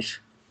your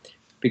life,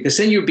 because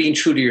then you're being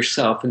true to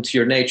yourself and to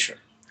your nature.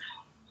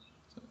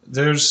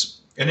 There's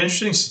an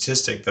interesting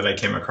statistic that I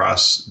came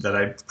across that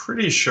I'm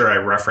pretty sure I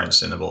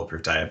referenced in the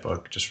Bulletproof Diet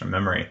book, just from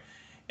memory.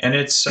 And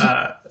it's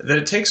that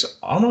it takes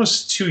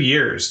almost 2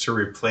 years to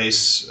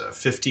replace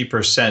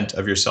 50%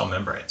 of your cell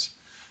membranes.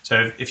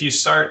 So if you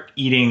start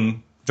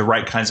eating the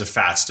right kinds of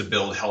fats to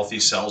build healthy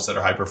cells that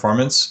are high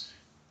performance,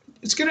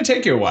 it's going to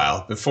take you a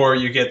while before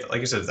you get,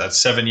 like I said, that's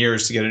 7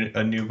 years to get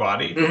a new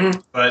body.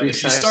 But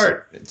if you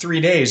start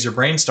 3 days, your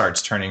brain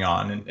starts turning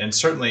on. And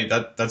certainly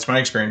that's my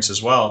experience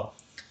as well.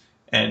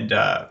 And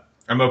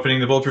I'm opening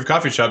the Bulletproof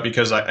Coffee Shop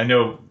because I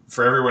know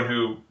for everyone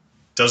who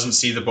doesn't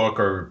see the book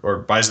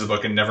or buys the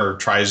book and never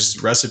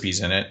tries recipes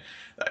in it,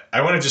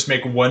 I want to just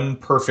make one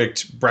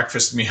perfect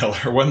breakfast meal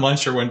or one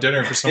lunch or one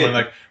dinner for someone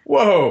like,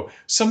 whoa,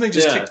 something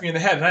just kicked me in the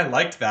head and I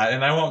liked that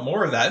and I want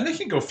more of that. And they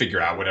can go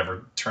figure out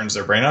whatever turns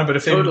their brain on. But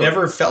if they've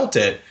never felt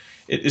it,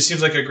 it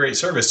seems like a great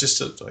service just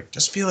to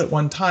just feel it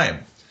one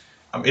time.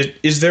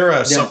 Is there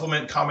a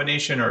supplement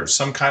combination or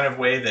some kind of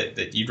way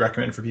that you'd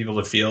recommend for people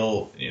to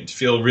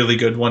feel really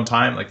good one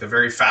time, like the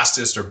very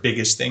fastest or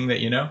biggest thing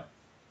that you know?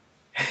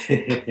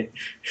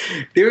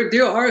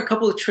 There are a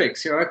couple of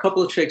tricks. There are a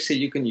couple of tricks that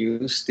you can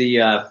use. The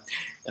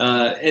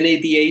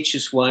NADH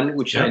is one,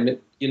 which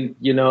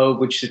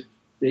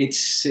which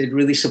it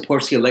really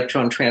supports the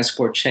electron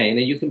transport chain,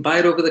 and you can buy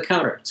it over the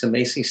counter. It's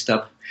amazing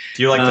stuff.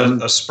 Do you like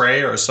a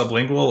spray or a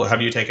sublingual, or how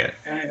do you take it?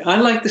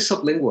 I like the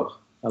sublingual.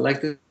 I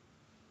like the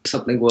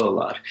sublingual a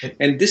lot,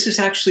 and this is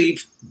actually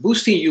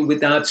boosting you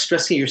without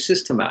stressing your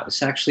system out.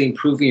 It's actually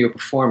improving your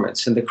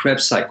performance in the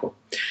Krebs cycle.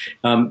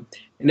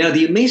 Now,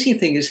 the amazing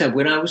thing is that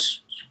when I was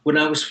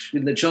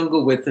in the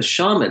jungle with the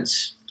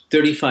shamans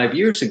 35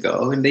 years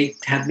ago, and they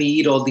had me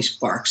eat all these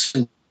barks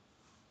and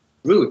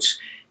roots,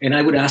 and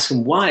I would ask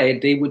them why,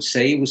 they would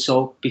say it was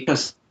all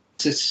because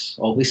it's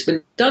always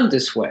been done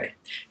this way.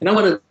 And I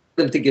wanted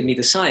them to give me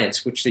the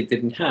science, which they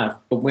didn't have.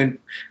 But when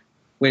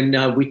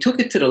we took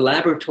it to the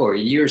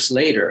laboratory years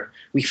later,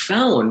 we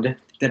found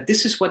that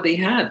this is what they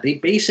had. They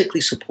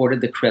basically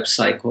supported the Krebs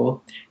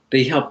cycle.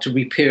 They helped to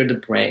repair the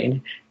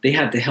brain. They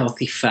had the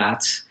healthy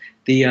fats.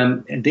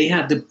 And they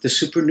had the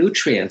super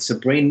nutrients, the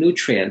brain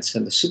nutrients,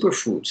 and the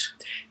superfoods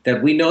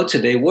that we know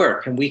today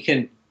work, and we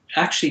can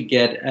actually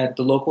get at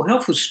the local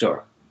health food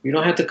store. You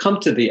don't have to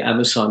come to the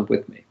Amazon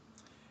with me.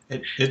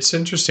 It's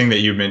interesting that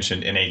you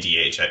mentioned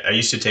NADH. I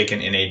used to take an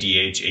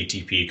NADH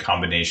ATP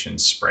combination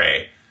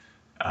spray,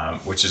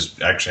 which is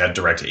actually had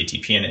direct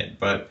ATP in it,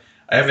 but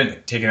I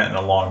haven't taken that in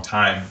a long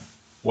time.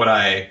 What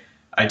I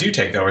do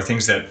take, though, are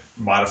things that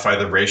modify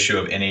the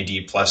ratio of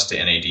NAD plus to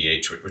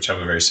NADH, which have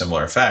a very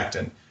similar effect.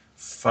 And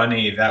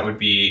funny, that would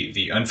be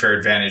the unfair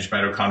advantage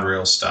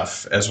mitochondrial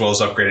stuff, as well as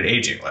upgraded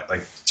aging,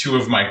 like two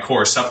of my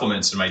core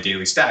supplements in my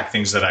daily stack,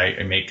 things that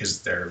I make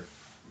because they're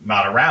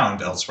not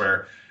around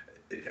elsewhere.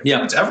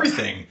 Yeah, it's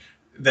everything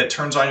that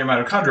turns on your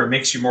mitochondria,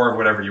 makes you more of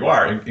whatever you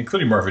are,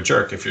 including more of a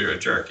jerk. If you're a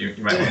jerk, you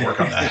might want to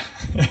work on that.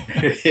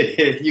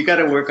 You got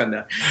to work on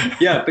that.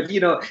 Yeah, but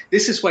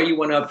this is why you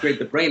want to upgrade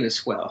the brain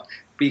as well,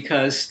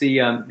 because the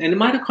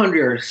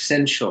mitochondria are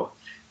essential.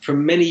 For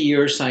many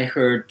years, I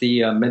heard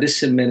the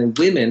medicine men and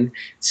women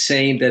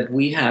saying that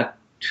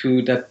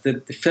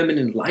the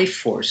feminine life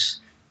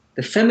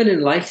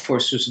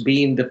force was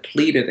being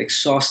depleted,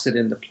 exhausted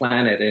in the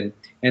planet,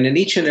 and in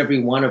each and every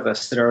one of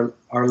us, that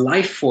our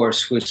life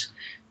force was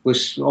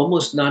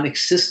almost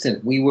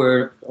non-existent. We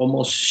were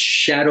almost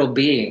shadow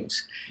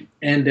beings.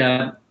 And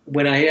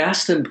when I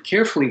asked them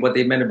carefully what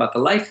they meant about the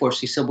life force,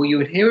 he said, well, you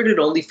inherit it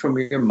only from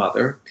your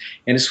mother,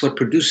 and it's what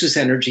produces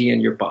energy in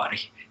your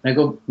body. And I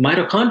go,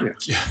 mitochondria.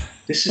 Yeah.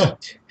 This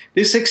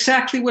is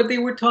exactly what they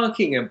were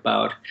talking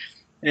about.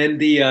 And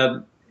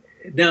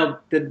now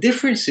the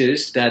difference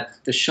is that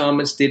the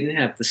shamans didn't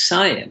have the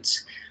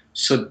science,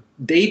 so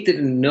they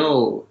didn't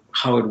know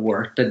how it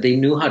worked, but they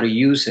knew how to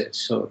use it.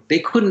 So they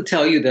couldn't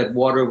tell you that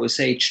water was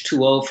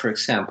H2O, for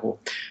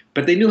example,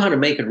 but they knew how to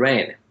make it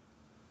rain.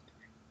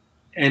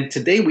 And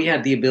today we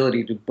have the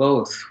ability to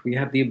both. We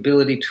have the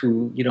ability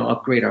to,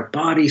 upgrade our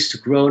bodies, to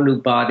grow a new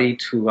body,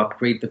 to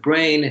upgrade the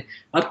brain,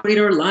 upgrade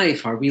our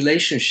life, our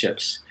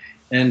relationships,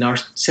 and our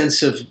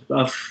sense of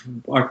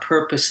our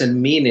purpose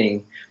and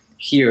meaning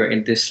here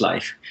in this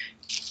life.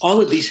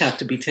 All of these have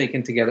to be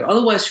taken together.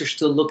 Otherwise, you're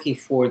still looking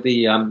for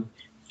the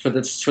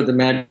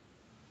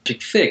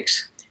magic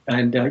fix.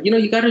 And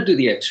you got to do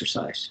the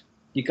exercise.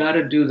 You got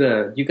to do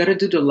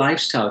the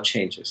lifestyle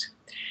changes.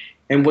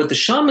 And what the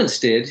shamans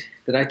did,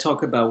 that I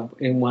talk about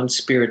in One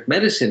Spirit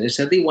Medicine, is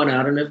that they went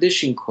out on a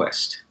vision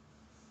quest.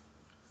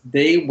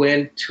 They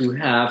went to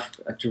have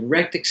a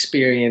direct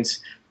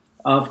experience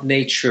of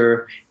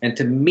nature and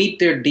to meet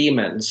their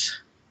demons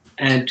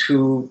and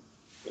to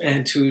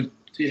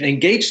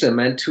engage them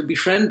and to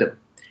befriend them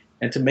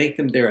and to make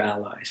them their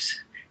allies.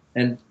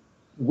 And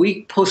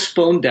we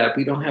postponed that.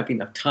 We don't have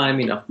enough time,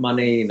 enough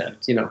money,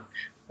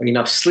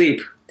 enough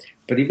sleep.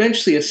 But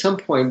eventually, at some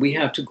point, we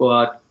have to go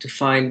out to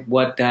find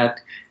what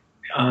that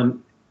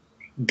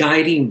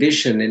guiding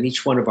vision in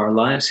each one of our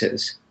lives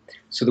is,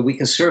 so that we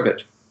can serve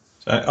it.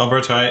 So,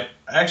 Alberto, I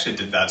actually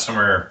did that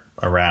somewhere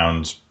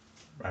around,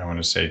 I want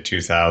to say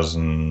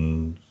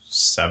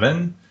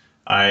 2007.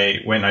 I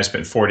went and I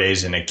spent 4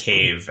 days in a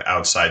cave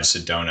outside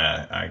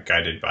Sedona,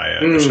 guided by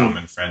a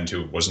shaman friend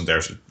who wasn't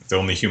there, the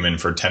only human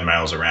for 10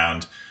 miles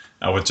around,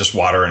 with just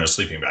water and a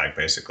sleeping bag,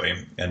 basically,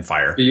 and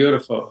fire.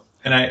 Beautiful.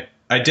 And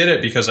I did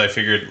it because I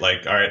figured,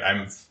 like, all right,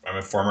 I'm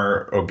a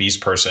former obese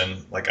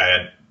person. Like, I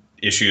had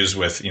issues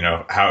with,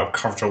 how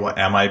comfortable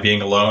am I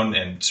being alone,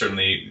 and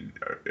certainly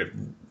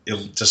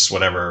just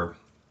whatever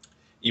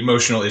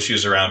emotional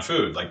issues around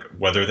food, like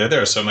whether they're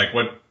there. So I'm like,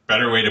 what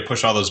better way to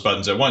push all those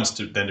buttons at once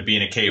than to be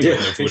in a cave with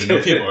no food and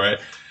no people, right?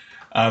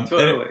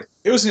 Totally.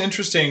 It was an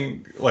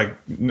interesting,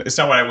 it's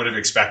not what I would have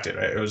expected,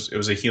 right? It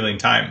was a healing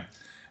time.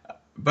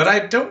 But I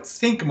don't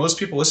think most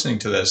people listening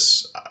to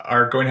this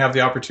are going to have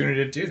the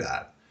opportunity to do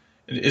that.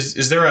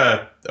 Is there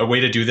a way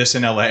to do this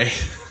in LA?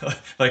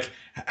 Like,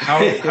 how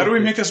do we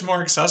make this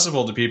more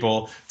accessible to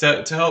people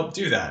to help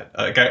do that?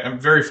 Like, I'm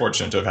very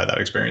fortunate to have had that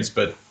experience,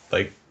 but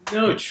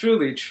no,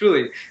 truly.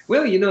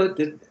 Well,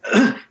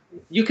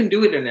 you can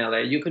do it in LA.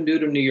 You can do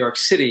it in New York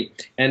City.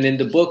 And in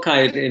the book,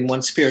 in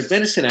One Spirit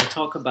Medicine, I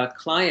talk about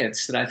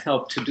clients that I've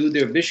helped to do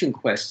their vision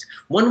quest.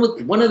 One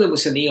of them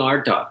was an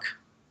ER doc.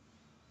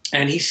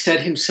 And he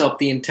set himself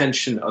the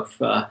intention of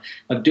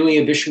doing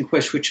a vision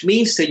quest, which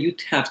means that you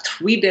have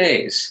 3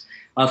 days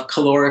of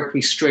caloric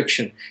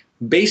restriction,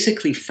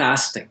 basically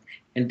fasting.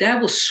 And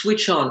that will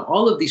switch on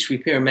all of these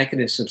repair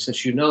mechanisms,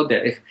 as you know,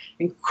 that if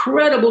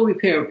incredible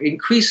repair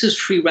increases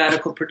free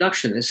radical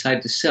production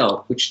inside the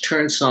cell, which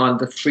turns on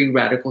the free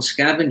radical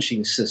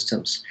scavenging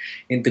systems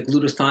in the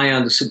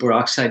glutathione, the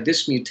superoxide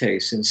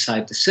dismutase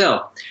inside the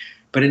cell.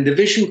 But in the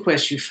vision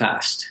quest, you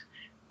fast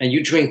and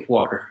you drink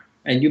water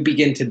and you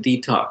begin to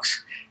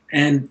detox.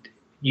 And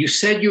you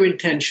said your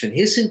intention.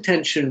 His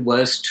intention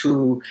was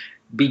to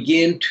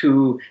begin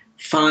to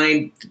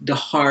find the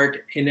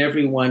heart in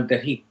everyone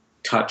that he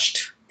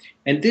touched.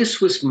 And this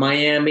was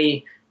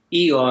Miami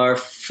ER,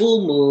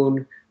 full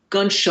moon,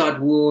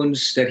 gunshot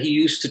wounds that he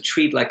used to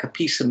treat like a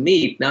piece of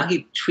meat. Now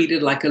he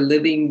treated like a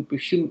living,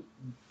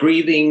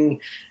 breathing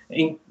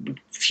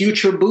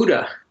future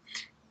Buddha.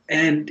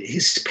 And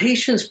his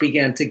patients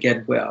began to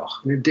get well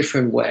in a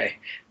different way.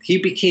 He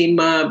became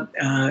a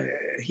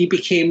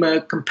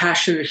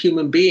compassionate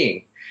human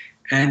being,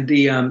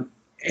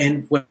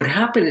 and what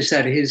happened is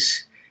that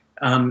his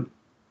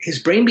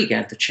brain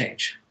began to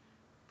change.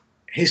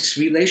 His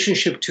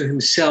relationship to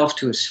himself,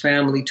 to his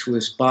family, to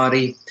his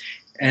body,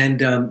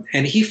 and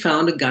he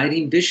found a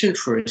guiding vision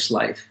for his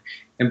life.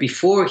 And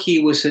before, he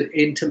was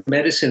into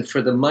medicine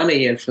for the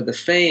money and for the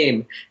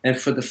fame and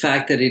for the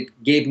fact that it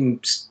gave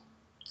him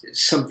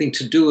something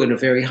to do in a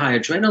very high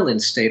adrenaline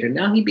state. And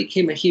now he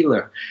became a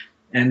healer,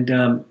 and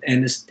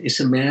is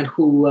a man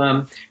who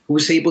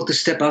was able to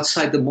step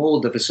outside the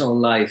mold of his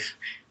own life.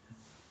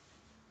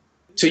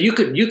 So you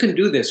can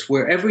do this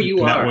wherever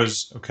you are. That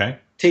was okay.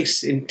 It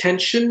takes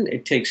intention,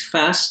 it takes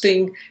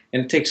fasting,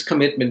 and it takes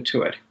commitment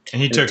to it.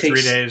 And he took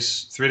 3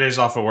 days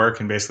off of work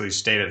and basically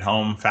stayed at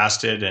home,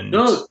 fasted, and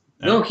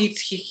No, he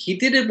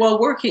did it while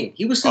working.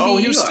 He was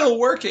he was still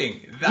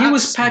working.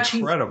 That's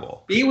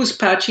incredible. He was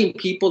patching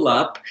people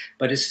up,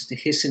 but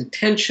his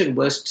intention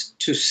was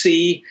to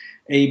see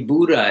a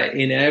Buddha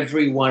in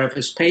every one of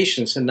his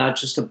patients and not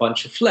just a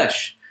bunch of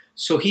flesh.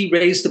 So he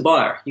raised the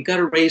bar. You got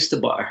to raise the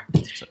bar.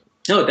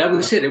 No, that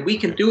was it. And we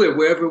can do it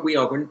wherever we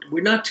are.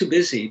 We're not too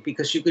busy,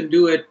 because you can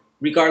do it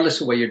regardless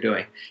of what you're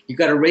doing. You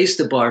got to raise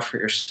the bar for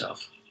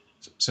yourself.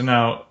 So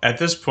now, at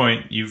this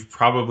point, you've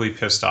probably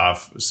pissed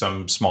off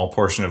some small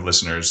portion of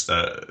listeners.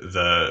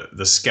 The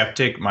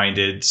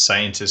skeptic-minded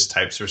scientist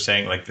types are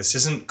saying, like, this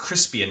isn't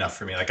crispy enough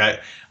for me. Like,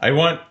 I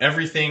want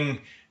everything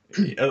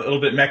a little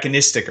bit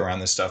mechanistic around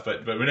this stuff.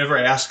 But whenever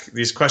I ask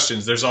these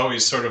questions, there's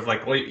always sort of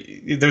like, well,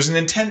 there's an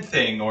intent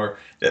thing, or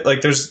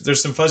like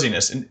there's some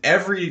fuzziness. And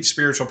every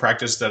spiritual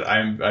practice that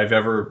I've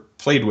ever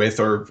played with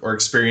or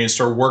experienced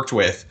or worked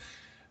with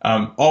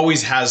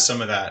always has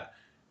some of that,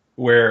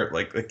 where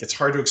like it's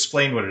hard to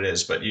explain what it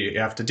is, but you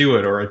have to do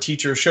it, or a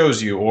teacher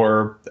shows you,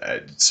 or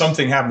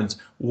something happens.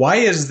 Why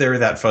is there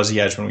that fuzzy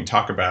edge when we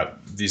talk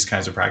about these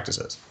kinds of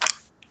practices?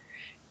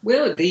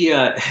 Well,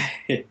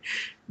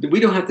 we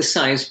don't have the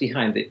science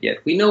behind it yet.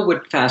 We know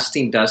what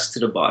fasting does to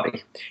the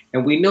body.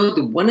 And we know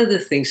that one of the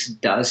things it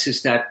does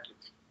is that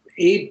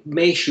it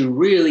makes you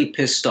really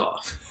pissed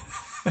off.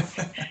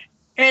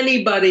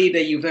 Anybody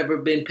that you've ever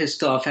been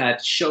pissed off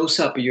at shows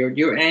up.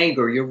 Your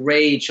anger, your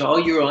rage, all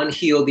your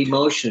unhealed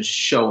emotions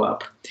show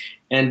up.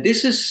 And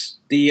this is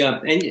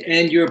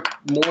and your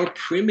more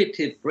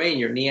primitive brain,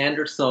 your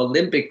Neanderthal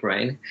limbic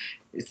brain,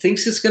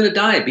 thinks it's going to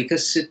die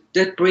because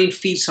that brain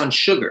feeds on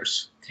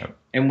sugars. Yep.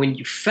 And when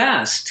you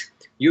fast,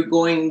 you're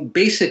going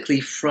basically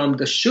from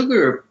the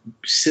sugar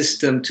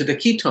system to the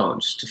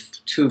ketones,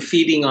 to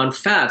feeding on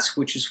fats,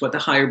 which is what the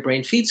higher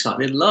brain feeds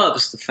on. It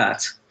loves the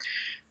fats.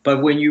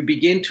 But when you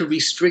begin to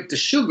restrict the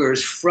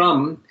sugars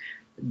from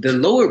the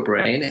lower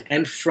brain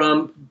and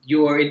from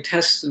your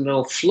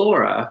intestinal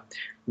flora,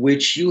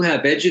 which you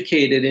have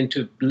educated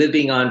into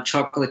living on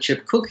chocolate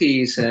chip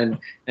cookies and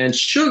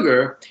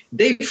sugar,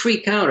 they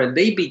freak out and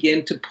they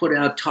begin to put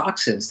out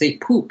toxins. They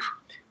poop.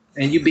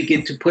 And you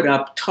begin to put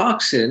up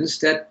toxins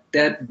that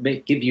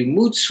may give you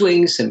mood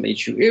swings and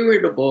make you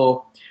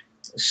irritable.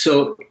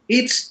 So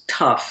it's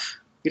tough.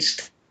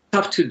 It's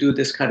tough to do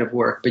this kind of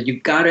work, but you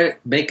got to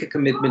make a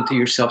commitment to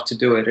yourself to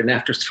do it. And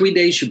after 3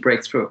 days, you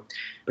break through.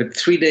 But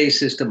 3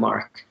 days is the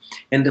mark.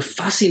 And the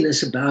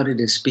fussiness about it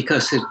is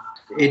because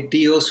it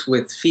deals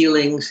with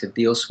feelings, it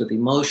deals with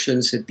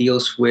emotions, it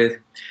deals with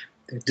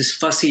this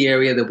fussy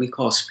area that we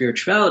call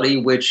spirituality,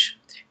 which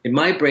in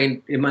my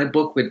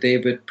book with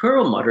David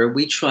Perlmutter,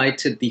 we try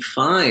to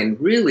define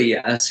really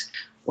as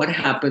what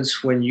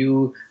happens when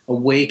you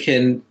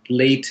awaken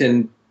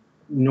latent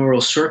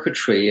neural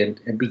circuitry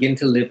and begin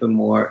to live a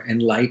more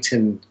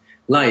enlightened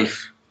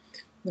life.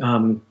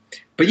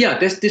 But yeah,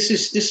 this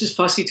is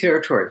fussy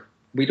territory.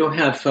 We don't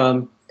have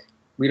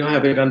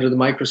it under the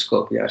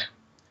microscope yet.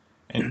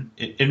 And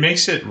it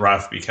makes it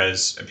rough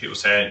because people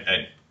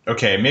say,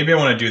 okay, maybe I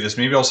want to do this.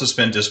 Maybe I'll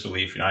suspend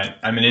disbelief.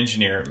 I'm an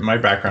engineer. My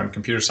background,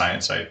 computer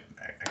science. I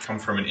come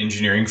from an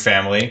engineering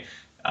family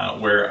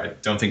where I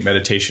don't think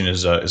meditation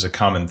is a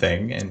common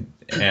thing.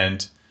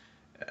 And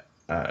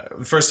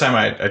the first time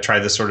I tried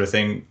this sort of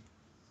thing,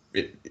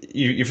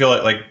 you feel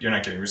like you're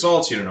not getting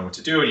results. You don't know what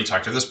to do. And you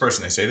talk to this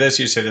person, they say this.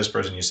 You say this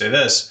person, you say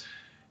this.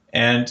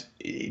 And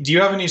do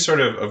you have any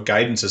sort of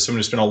guidance as someone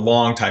who's spent a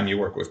long time, you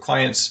work with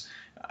clients,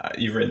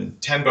 you've written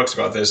 10 books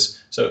about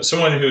this. So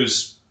someone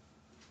who's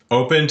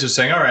open to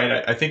saying, all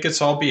right, I think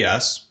it's all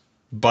BS,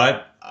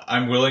 but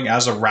I'm willing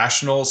as a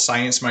rational,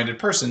 science-minded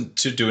person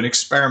to do an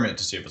experiment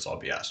to see if it's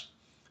all BS.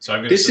 So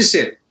I'm going to This is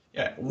it.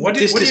 Yeah. What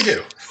do you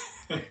do?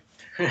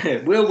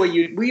 Well,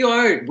 we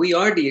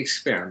are the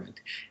experiment,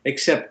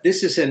 except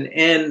this is an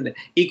n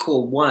 =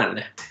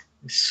 1.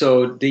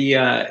 So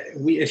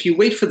if you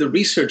wait for the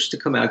research to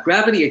come out,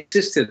 gravity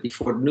existed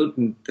before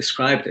Newton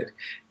described it.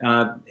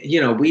 Our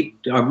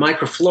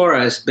microflora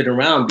has been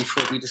around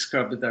before we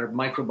discovered that our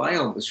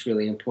microbiome was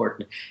really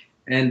important.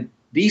 And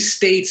these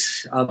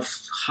states of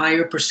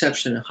higher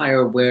perception and higher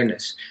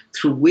awareness,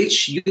 through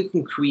which you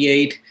can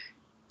create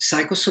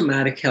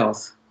psychosomatic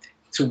health,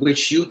 through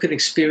which you can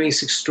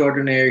experience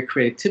extraordinary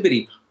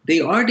creativity, they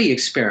are the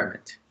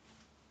experiment.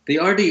 They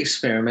are the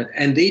experiment,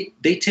 and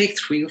they take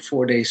 3 or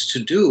 4 days to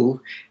do,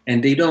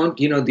 and they don't,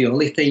 the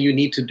only thing you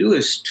need to do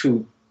is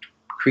to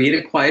create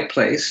a quiet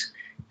place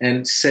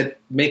and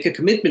make a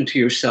commitment to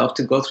yourself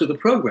to go through the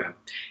program.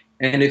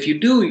 And if you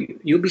do,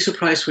 you'll be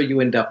surprised what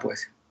you end up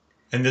with.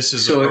 And this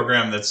is a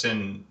program that's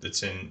in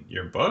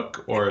your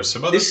book or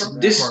some other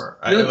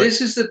program?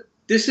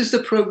 This is the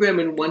program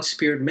in One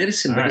Spirit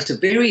Medicine, but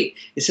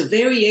it's a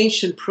very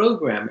ancient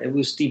program. It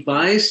was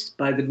devised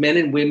by the men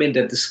and women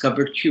that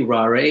discovered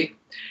curare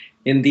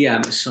in the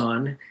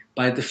Amazon,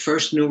 by the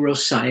first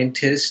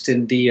neuroscientist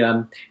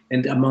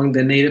and among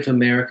the Native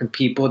American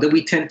people that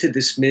we tend to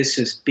dismiss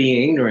as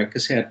being ignorant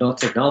because they had no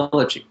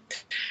technology.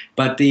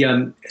 But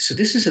so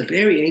this is a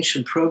very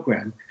ancient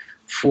program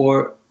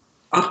for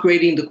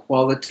upgrading the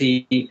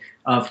quality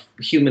of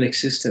human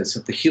existence,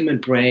 of the human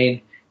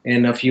brain,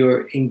 and of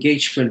your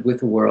engagement with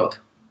the world.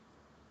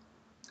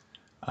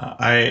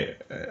 I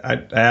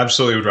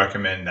absolutely would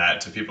recommend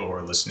that to people who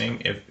are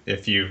listening.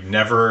 If you've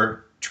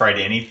never tried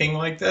anything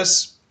like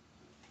this,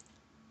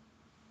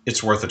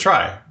 it's worth a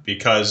try,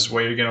 because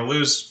what you're going to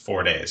lose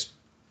 4 days.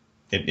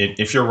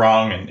 If you're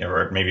wrong,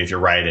 or maybe if you're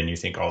right and you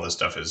think all this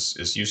stuff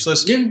is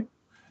useless,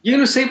 you're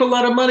going to save a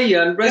lot of money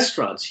on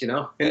restaurants,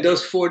 in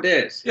those 4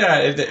 days.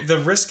 Yeah, the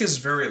risk is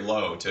very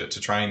low to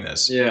trying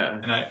this. Yeah,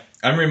 and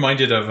I'm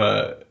reminded of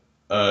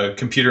a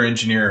computer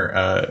engineer,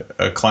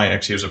 a client.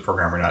 Actually, he was a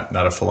programmer,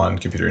 not a full-on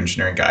computer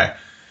engineering guy,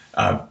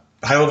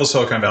 high-level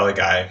Silicon Valley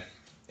guy,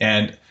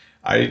 and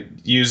I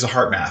use the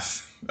heart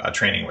math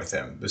training with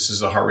him. This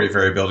is a heart rate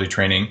variability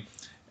training.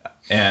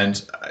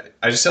 And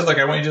I just said,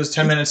 I want you to do this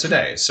 10 minutes a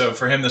day. So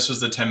for him, this was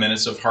the 10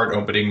 minutes of heart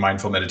opening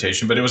mindful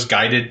meditation, but it was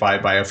guided by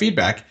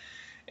biofeedback.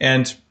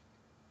 And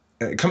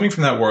coming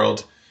from that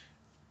world,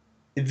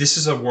 this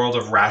is a world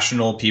of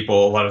rational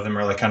people. A lot of them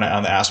are kind of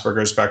on the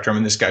Asperger's spectrum,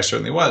 and this guy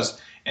certainly was.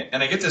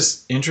 And I get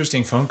this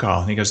interesting phone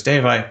call, and he goes,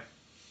 Dave,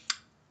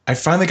 I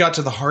finally got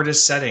to the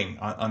hardest setting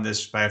on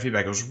this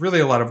biofeedback. It was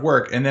really a lot of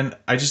work. And then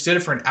I just did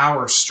it for an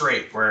hour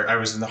straight where I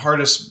was in the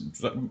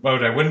hardest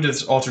mode. I went into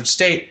this altered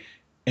state.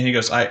 And he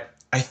goes, I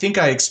think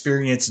I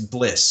experienced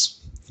bliss.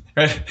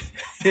 Right?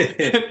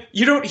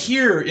 You don't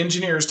hear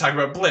engineers talk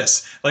about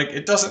bliss.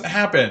 It doesn't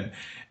happen.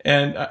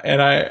 And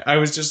I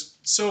was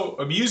just so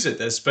amused at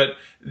this. But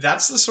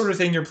that's the sort of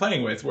thing you're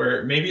playing with,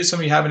 where maybe it's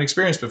something you haven't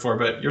experienced before,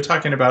 but you're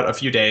talking about a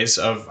few days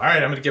of, all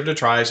right, I'm going to give it a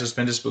try,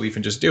 suspend disbelief,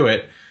 and just do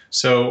it.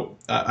 So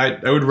I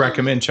would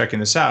recommend checking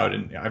this out.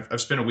 And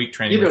I've spent a week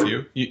training with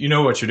you. You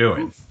know what you're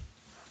doing.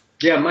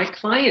 Yeah, my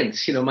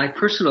clients, my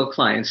personal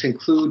clients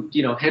include,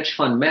 hedge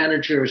fund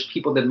managers,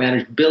 people that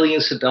manage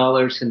billions of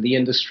dollars in the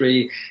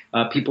industry,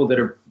 people that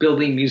are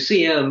building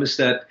museums,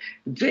 that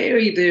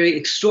very, very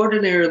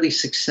extraordinarily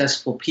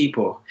successful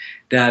people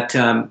that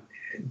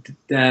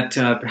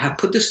have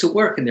put this to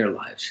work in their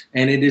lives.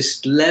 And it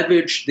has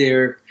leveraged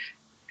their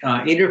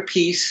inner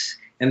peace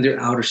and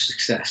their outer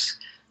success.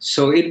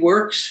 So it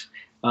works.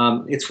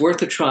 It's worth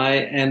a try,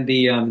 and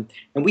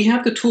we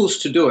have the tools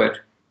to do it.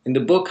 In the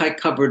book, I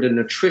covered the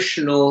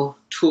nutritional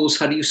tools.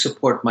 How do you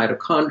support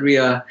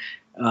mitochondria?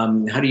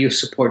 How do you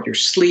support your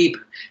sleep?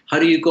 How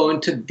do you go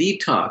into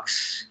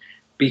detox?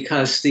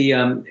 Because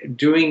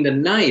during the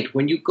night,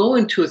 when you go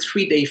into a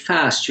 3-day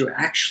fast, you're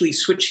actually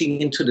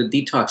switching into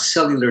the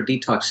cellular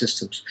detox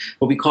systems,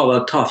 what we call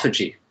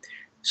autophagy.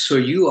 So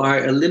you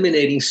are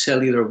eliminating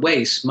cellular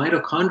waste.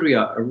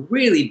 Mitochondria are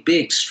really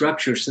big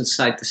structures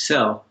inside the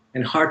cell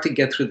and hard to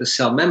get through the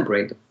cell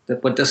membrane,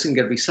 what doesn't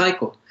get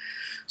recycled.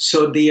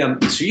 So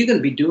so you're going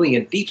to be doing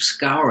a deep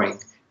scouring,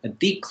 a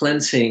deep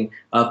cleansing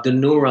of the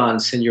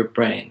neurons in your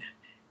brain.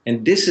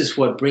 And this is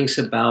what brings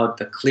about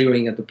the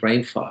clearing of the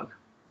brain fog.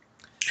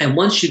 And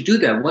once you do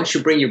that, once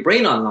you bring your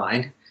brain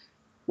online,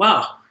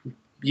 wow,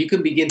 you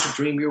can begin to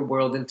dream your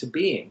world into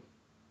being.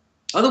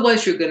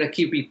 Otherwise, you're going to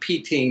keep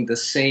repeating the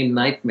same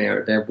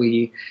nightmare that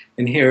we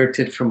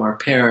inherited from our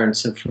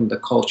parents and from the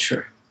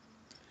culture.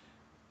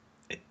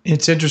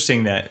 It's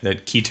interesting that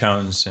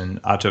ketones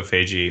and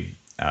autophagy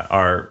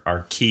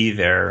are key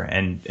there,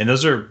 and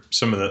those are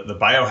some of the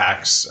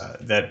biohacks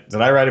that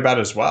I write about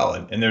as well.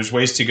 And there's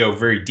ways to go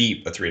very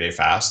deep, a 3-day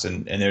fast,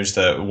 and there's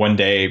the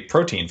 1-day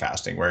protein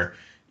fasting, where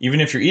even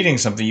if you're eating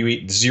something, you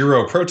eat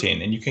 0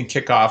 protein, and you can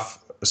kick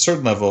off a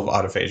certain level of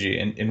autophagy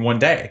in 1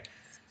 day.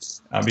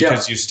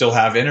 Because you still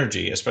have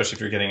energy, especially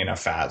if you're getting enough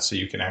fat. So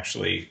you can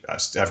actually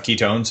have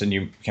ketones, and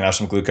you can have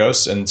some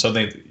glucose. And so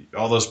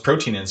all those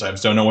protein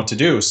enzymes don't know what to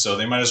do. So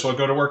they might as well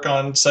go to work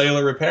on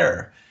cellular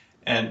repair.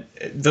 And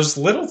those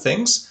little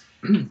things,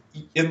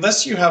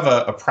 unless you have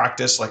a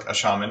practice like a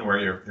shaman where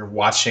you're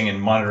watching and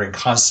monitoring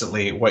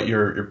constantly what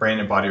your brain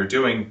and body are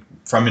doing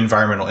from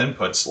environmental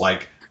inputs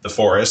like the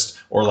forest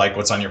or like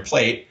what's on your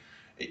plate,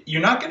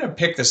 you're not going to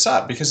pick this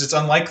up because it's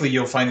unlikely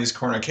you'll find these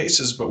corner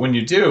cases. But when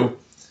you do,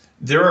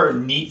 there are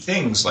neat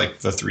things like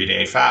the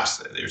 3-day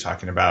fast that you're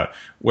talking about,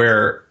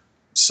 where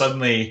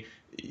suddenly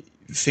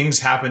things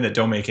happen that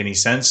don't make any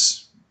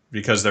sense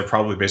because they're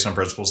probably based on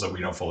principles that we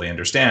don't fully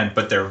understand,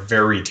 but they're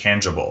very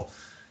tangible.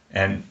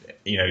 And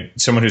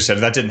someone who said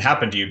that didn't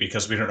happen to you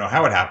because we don't know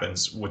how it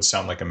happens would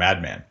sound like a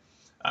madman,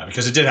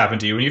 because it did happen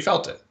to you and you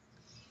felt it.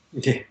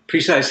 Yeah,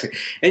 precisely.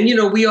 And,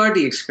 we are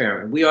the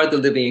experiment. We are the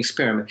living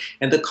experiment.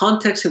 And the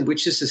context in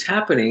which this is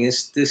happening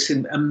is this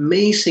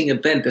amazing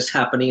event that's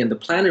happening in the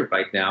planet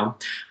right now,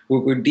 where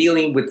we're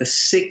dealing with the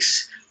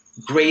 6th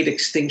great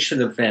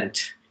extinction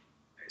event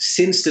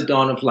since the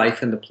dawn of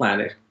life on the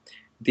planet.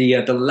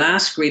 The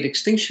last great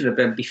extinction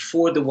event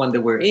before the one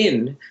that we're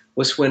in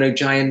was when a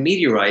giant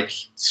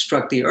meteorite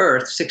struck the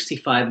Earth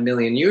 65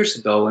 million years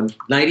ago, and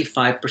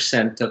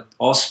 95% of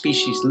all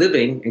species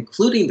living,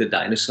 including the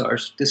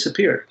dinosaurs,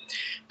 disappeared.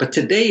 But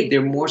today,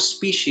 there are more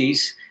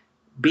species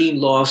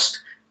being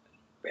lost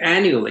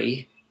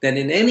annually than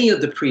in any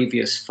of the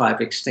previous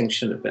 5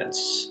 extinction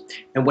events.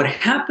 And what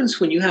happens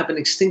when you have an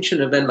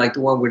extinction event like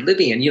the one we're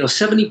living in,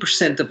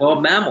 70% of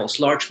all mammals,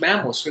 large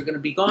mammals, are going to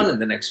be gone in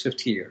the next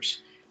 50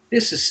 years.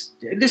 This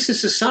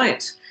is a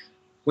science.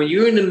 When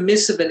you're in the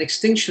midst of an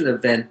extinction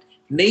event,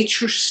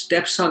 nature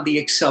steps on the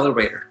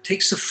accelerator,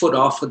 takes a foot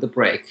off of the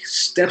brake,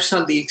 steps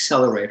on the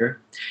accelerator,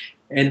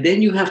 and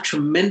then you have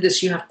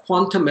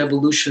quantum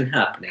evolution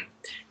happening.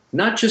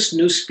 Not just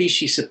new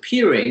species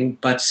appearing,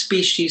 but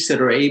species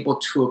that are able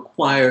to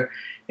acquire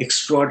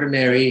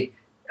extraordinary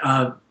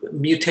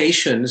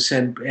mutations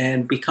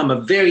and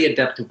become very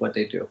adept at what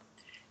they do.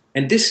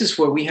 And this is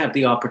where we have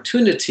the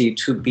opportunity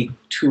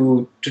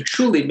to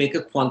truly make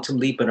a quantum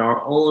leap in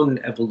our own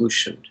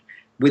evolution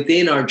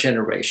within our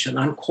generation,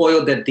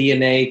 uncoil that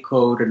DNA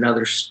code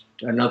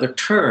another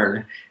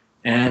turn,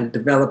 and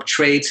develop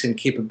traits and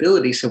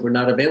capabilities that were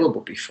not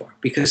available before,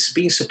 because it's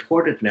being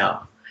supported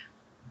now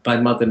by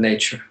Mother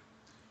Nature.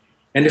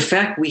 And in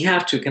fact, we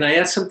have to. Can I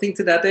add something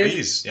to that, Dave?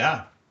 Please,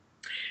 yeah.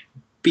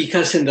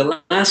 Because in the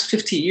last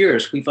 50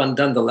 years, we've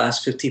undone the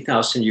last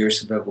 50,000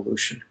 years of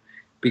evolution.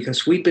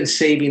 Because we've been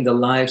saving the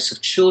lives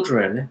of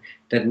children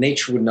that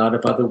nature would not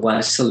have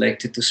otherwise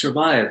selected to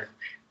survive.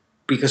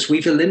 Because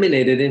we've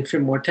eliminated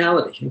infant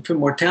mortality. Infant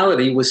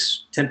mortality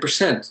was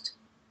 10%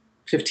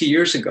 50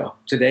 years ago.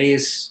 Today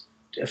is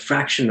a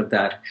fraction of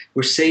that.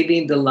 We're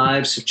saving the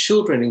lives of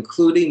children,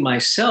 including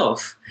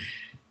myself,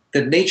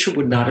 that nature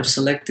would not have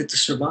selected to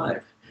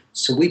survive.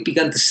 So we've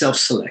begun to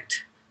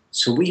self-select.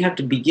 So we have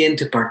to begin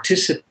to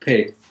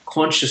participate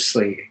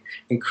consciously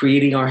in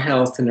creating our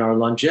health and our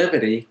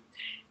longevity.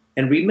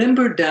 And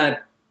remember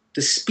that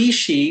the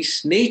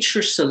species,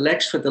 nature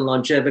selects for the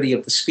longevity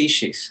of the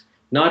species,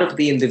 not of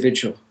the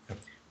individual.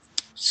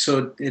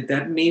 So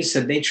that means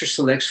that nature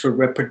selects for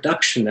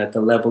reproduction at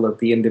the level of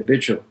the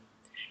individual.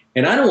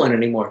 And I don't want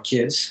any more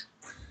kids.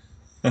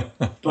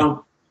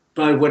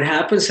 But what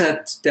happens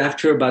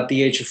after about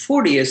the age of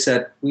 40 is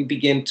that we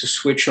begin to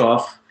switch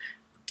off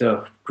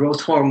the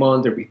growth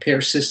hormone, the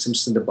repair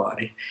systems in the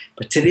body.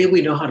 But today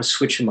we know how to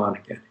switch them on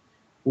again.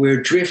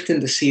 We're adrift in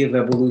the sea of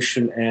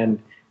evolution, and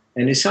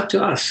it's up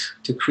to us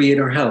to create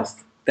our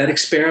health. That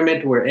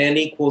experiment where n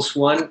equals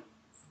 1,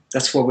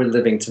 that's what we're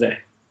living today.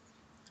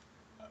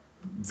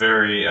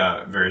 Very,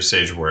 very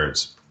sage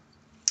words.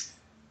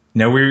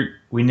 Now,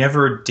 we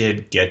never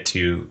did get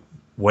to,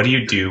 what do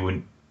you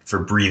do for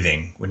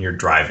breathing when you're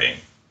driving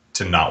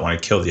to not want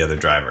to kill the other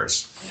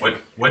drivers?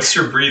 What's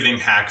your breathing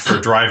hack for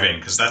driving?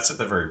 Because that's at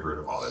the very root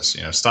of all this.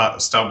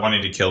 Stop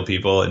wanting to kill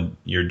people, and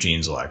your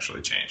genes will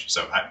actually change.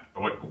 So,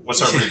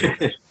 what's our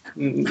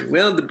breathing?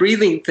 Well, the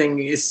breathing thing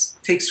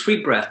takes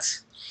 3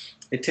 breaths.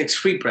 It takes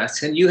 3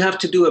 breaths, and you have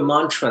to do a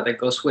mantra that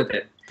goes with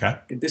it. Okay.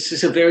 This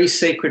is a very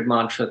sacred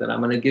mantra that I'm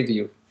going to give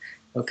you.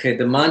 Okay,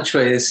 the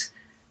mantra is,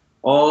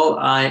 all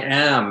I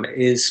am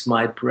is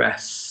my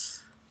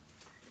breath.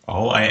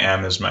 All I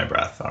am is my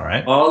breath, all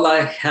right? All I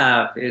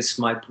have is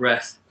my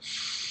breath.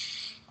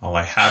 All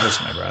I have is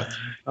my breath.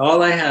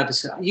 All I have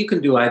is, you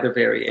can do either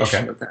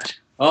variation of that.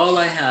 All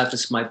I have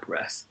is my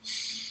breath.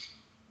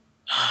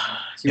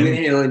 You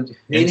inhale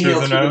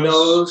through the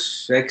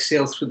nose,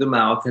 exhale through the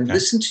mouth, and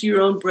listen to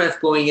your own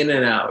breath going in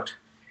and out.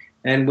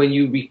 And when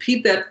you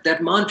repeat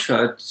that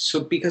mantra,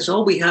 because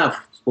all we have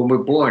when we're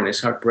born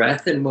is our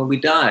breath, and when we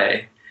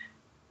die,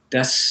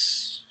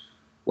 that's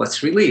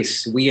what's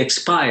released. We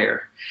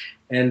expire.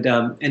 And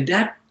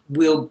that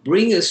will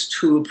bring us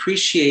to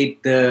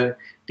appreciate the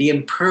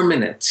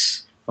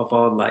impermanence of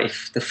our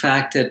life, the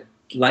fact that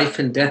life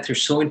and death are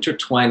so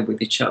intertwined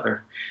with each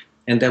other,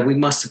 and that we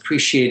must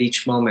appreciate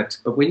each moment.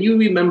 But when you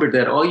remember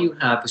that all you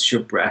have is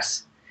your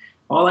breath,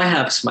 all I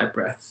have is my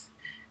breath,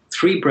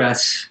 3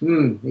 breaths,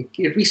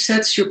 it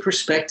resets your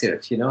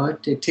perspective.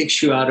 It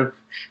takes you out of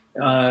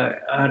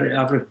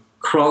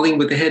crawling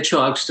with the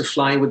hedgehogs to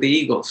flying with the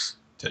eagles.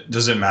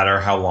 Does it matter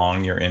how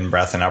long your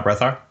in-breath and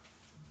out-breath are?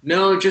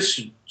 No,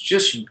 just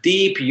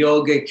deep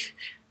yogic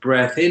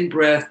breath, in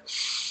breath,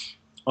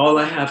 All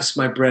I have is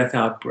my breath,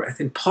 out breath.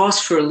 And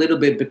pause for a little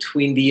bit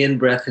between the in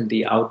breath and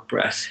the out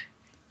breath.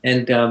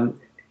 And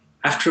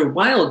after a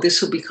while,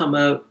 this will become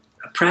a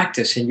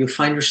practice, and you'll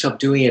find yourself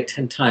doing it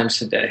 10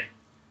 times a day.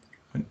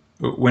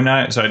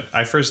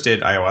 I first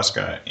did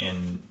ayahuasca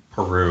in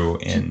Peru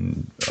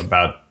in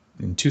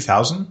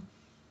 2000,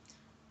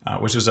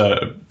 which was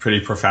a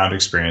pretty profound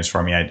experience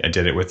for me. I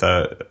did it with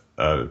a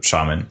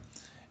shaman.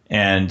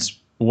 And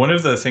one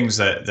of the things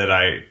that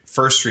I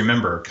first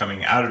remember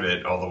coming out of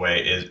it all the way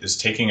is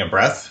taking a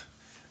breath.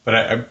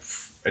 But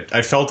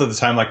I felt at the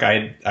time like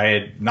I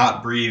had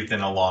not breathed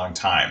in a long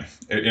time.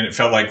 And it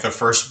felt like the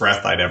first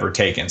breath I'd ever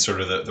taken,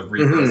 sort of the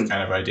rebirth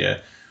kind of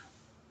idea.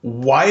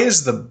 Why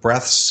is the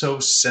breath so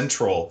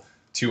central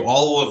to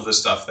all of the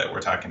stuff that we're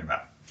talking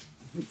about?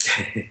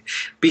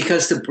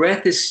 Because the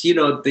breath is,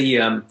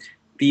 the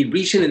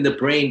region in the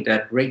brain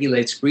that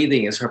regulates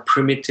breathing is our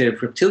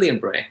primitive reptilian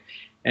brain.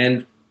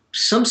 And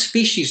some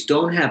species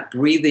don't have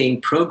breathing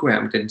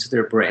programmed into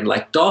their brain,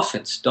 like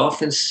dolphins.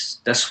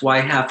 Dolphins, that's why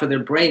half of their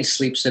brain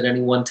sleeps at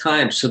any one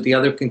time, so the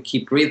other can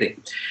keep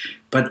breathing.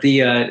 But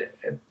the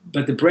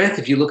breath,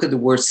 if you look at the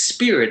word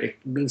spirit, it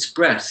means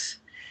breath.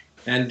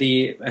 And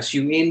as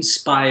you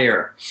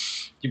inspire,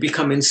 you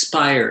become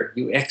inspired.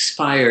 You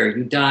expire,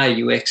 you die,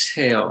 you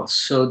exhale.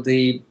 So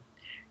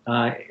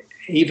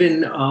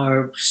even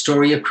our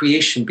story of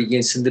creation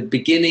begins in the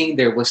beginning.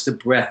 There was the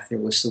breath, there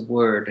was the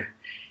word.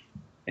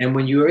 And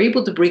when you're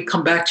able to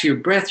come back to your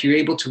breath, you're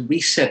able to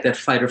reset that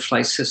fight or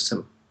flight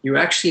system. You're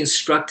actually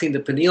instructing the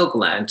pineal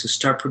gland to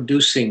start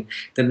producing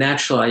the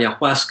natural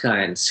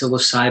ayahuasca and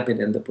psilocybin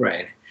in the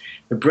brain.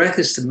 The breath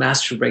is the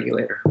master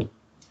regulator.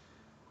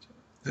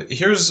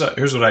 Here's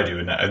what I do,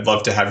 and I'd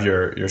love to have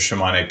your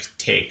shamanic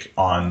take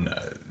on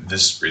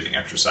this breathing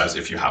exercise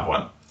if you have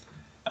one.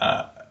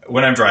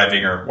 When I'm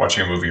driving or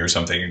watching a movie or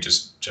something, and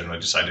just generally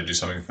decide to do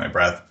something with my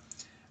breath,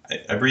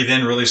 I breathe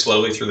in really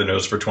slowly through the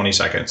nose for 20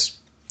 seconds,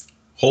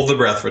 hold the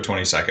breath for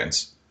 20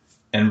 seconds,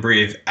 and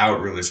breathe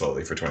out really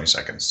slowly for 20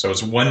 seconds. So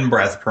it's one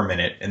breath per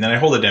minute, and then I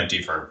hold it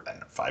empty for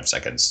 5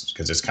 seconds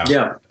because it's kind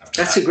of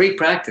that's a great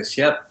practice.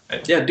 Yep.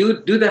 Yeah,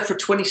 do that for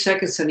 20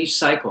 seconds on each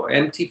cycle.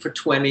 Empty for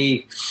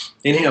 20,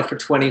 inhale for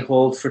 20,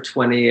 hold for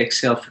 20,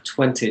 exhale for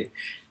 20,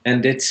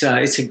 and it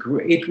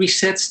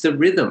resets the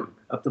rhythm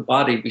of the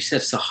body,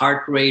 resets the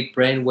heart rate,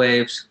 brain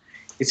waves.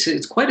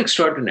 It's quite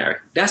extraordinary.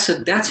 That's a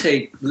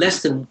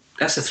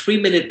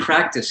 3-minute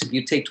practice if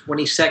you take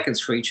 20 seconds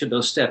for each of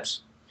those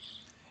steps.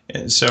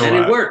 And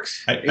it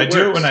works. I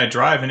do it when I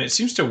drive, and it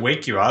seems to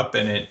wake you up,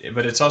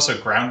 but it's also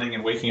grounding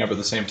and waking up at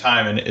the same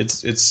time. And it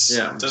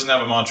doesn't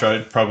have a mantra.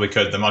 It probably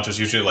could. The mantra is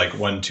usually like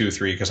 1, 2,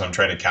 3 because I'm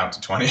trying to count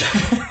to 20.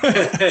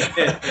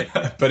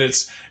 But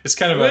it's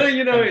kind of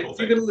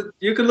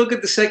you can look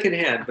at the second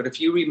hand, but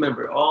if you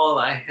remember, all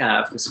I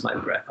have is my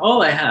breath.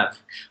 All I have,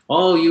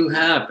 all you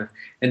have.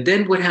 And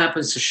then what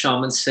happens? The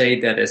shamans say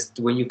that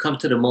when you come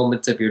to the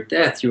moment of your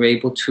death, you're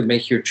able to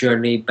make your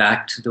journey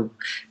back to the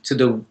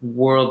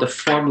world of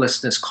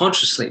formlessness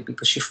consciously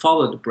because you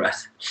follow the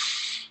breath.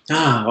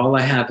 All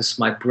I have is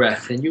my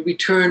breath. And you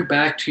return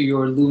back to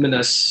your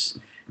luminous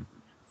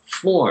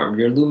form,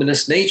 your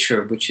luminous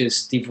nature, which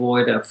is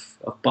devoid of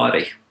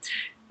body.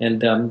 And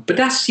but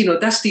that's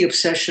the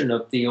obsession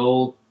of the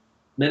old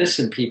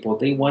medicine people.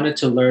 They wanted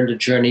to learn the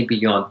journey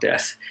beyond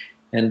death.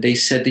 And they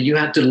said that you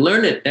have to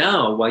learn it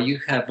now while you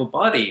have a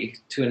body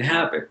to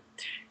inhabit.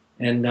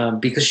 And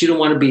because you don't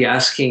want to be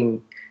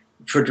asking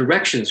for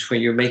directions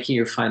when you're making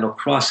your final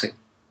crossing.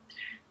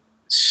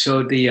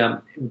 So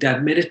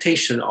that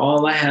meditation,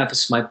 all I have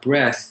is my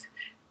breath,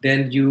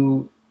 then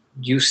you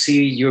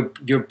see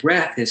your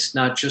breath is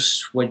not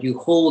just what you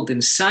hold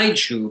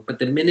inside you, but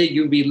the minute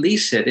you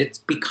release it, it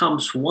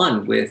becomes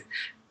one with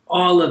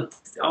all of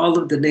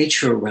the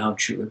nature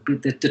around you.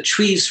 The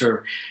trees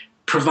are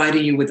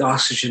providing you with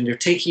oxygen. They're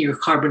taking your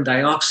carbon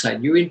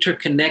dioxide. You're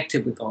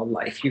interconnected with all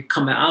life. You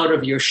come out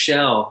of your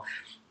shell,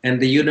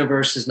 and the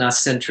universe is not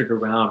centered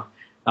around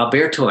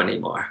Alberto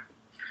anymore.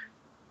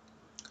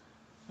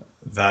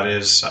 That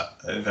is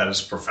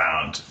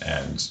profound,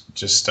 and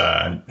just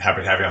I'm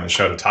happy to have you on the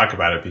show to talk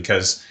about it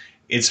because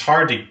it's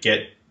hard to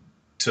get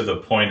to the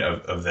point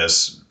of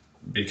this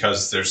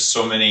because there's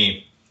so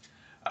many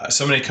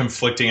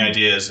conflicting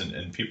ideas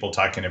and people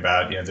talking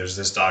about, there's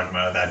this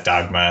dogma, that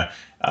dogma.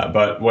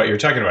 But what you're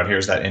talking about here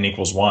is that N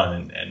equals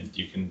 1, and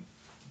you can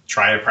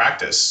try a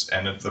practice.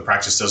 And if the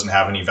practice doesn't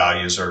have any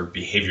values or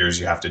behaviors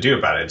you have to do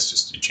about it, it's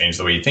just you change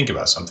the way you think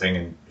about something.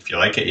 And if you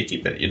like it, you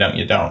keep it. You don't,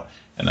 you don't.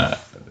 And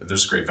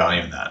there's great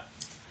value in that.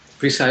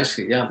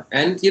 Precisely, yeah.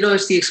 And,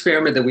 it's the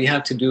experiment that we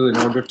have to do in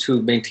order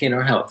to maintain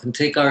our health and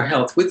take our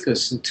health with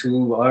us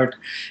into our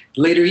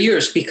later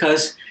years,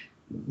 because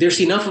there's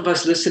enough of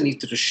us listening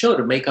to the show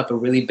to make up a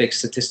really big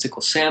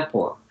statistical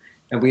sample.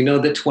 And we know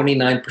that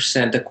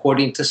 29%,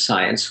 according to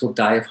science, will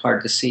die of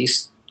heart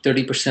disease,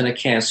 30% of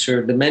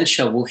cancer.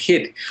 Dementia will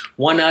hit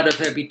 1 out of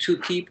every 2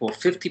 people.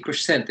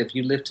 50%, if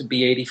you live to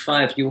be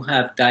 85, you'll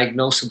have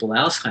diagnosable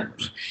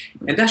Alzheimer's.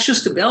 And that's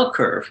just the bell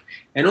curve.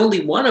 And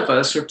only one of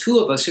us or two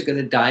of us are going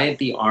to die at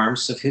the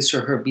arms of his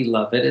or her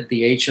beloved at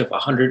the age of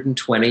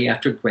 120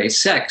 after great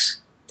sex.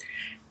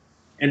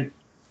 And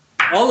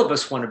all of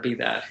us want to be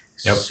that.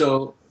 Yep.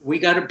 So we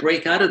got to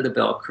break out of the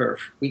bell curve.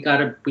 We got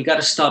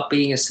to stop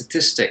being a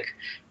statistic.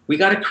 We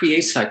got to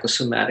create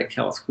psychosomatic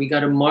health. We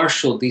got to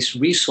marshal these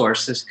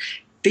resources.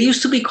 They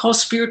used to be called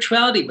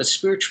spirituality, but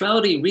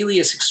spirituality really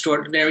is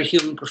extraordinary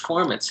human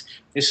performance.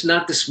 It's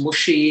not this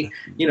mushy,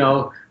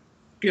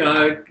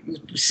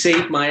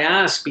 save my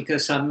ass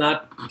because I'm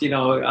not,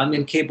 I'm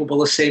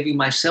incapable of saving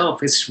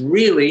myself. It's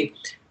really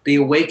the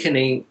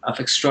awakening of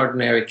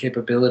extraordinary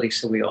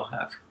capabilities that we all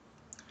have.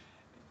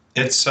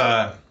 It's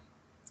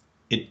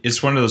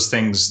one of those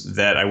things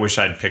that I wish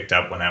I'd picked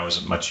up when I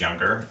was much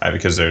younger,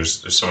 because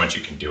there's so much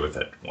you can do with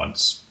it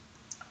once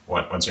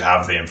you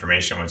have the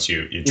information, once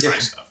you try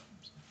stuff.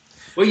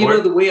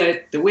 Well, the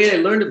way I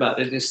learned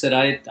about it is that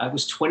I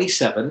was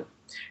 27,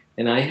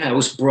 and I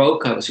was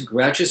broke. I was a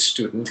graduate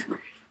student,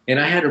 and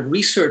I had a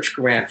research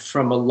grant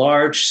from a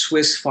large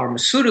Swiss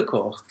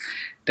pharmaceutical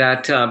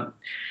that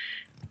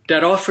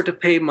offered to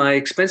pay my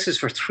expenses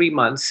for 3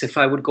 months if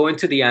I would go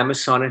into the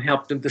Amazon and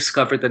help them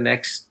discover the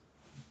next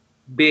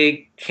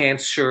big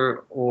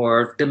cancer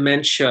or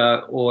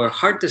dementia or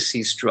heart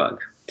disease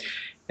drug.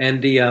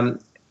 And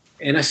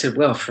I said,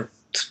 well,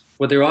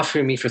 they're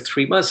offering me for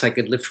 3 months, I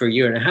could live for a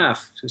year and a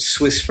half,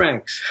 Swiss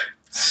francs.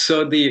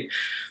 So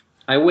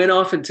I went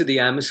off into the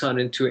Amazon,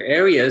 into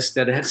areas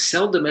that had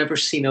seldom ever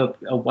seen a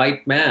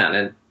white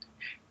man,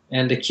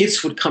 and the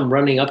kids would come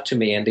running up to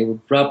me and they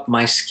would rub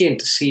my skin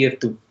to see if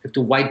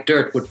the white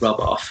dirt would rub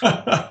off.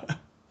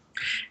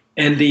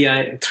 And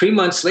 3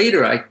 months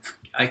later,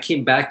 I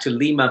came back to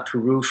Lima,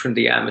 Peru from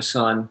the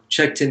Amazon,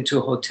 checked into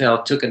a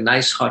hotel, took a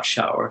nice hot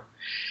shower,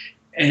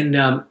 and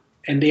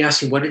they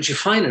asked me, what did you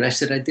find? And I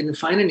said, I didn't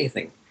find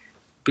anything,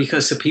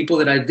 because the people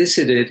that I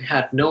visited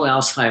had no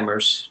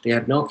Alzheimer's, they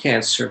had no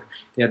cancer,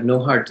 they had no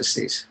heart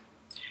disease.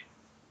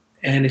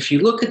 And if you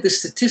look at the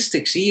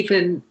statistics,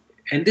 and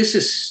this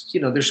is,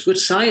 there's good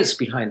science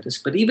behind this,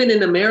 but even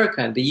in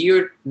America, in the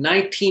year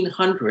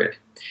 1900,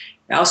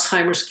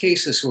 Alzheimer's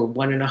cases were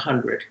 1 in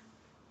 100.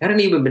 They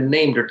hadn't even been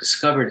named or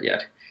discovered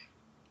yet.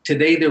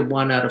 Today, they're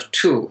 1 out of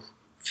 2,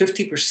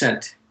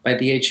 50% by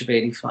the age of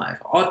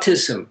 85.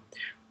 Autism,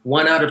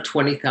 1 out of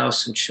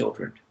 20,000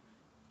 children.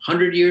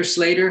 100 years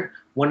later,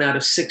 1 out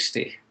of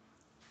 60.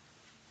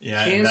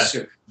 Yeah,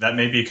 cancer. That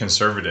may be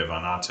conservative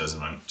on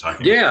autism. I'm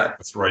talking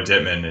with Roy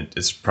Dittman.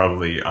 It's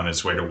probably on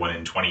its way to 1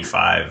 in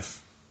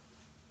 25.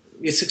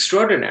 It's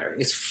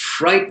extraordinary. It's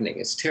frightening.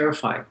 It's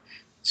terrifying.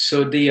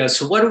 So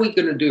what are we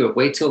going to do?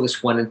 Wait till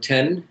it's 1 in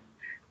 10,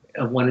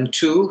 1 in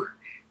 2?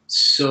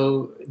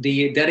 So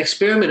that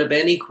experiment of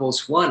n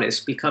equals 1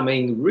 is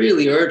becoming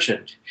really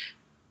urgent.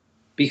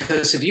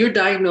 Because if you're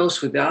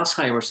diagnosed with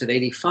Alzheimer's at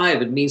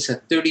 85, it means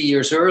that 30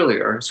 years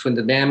earlier is when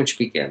the damage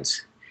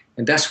begins.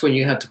 And that's when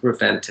you have to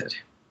prevent it.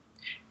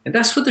 And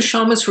that's what the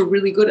shamans were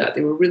really good at.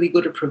 They were really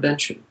good at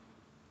prevention.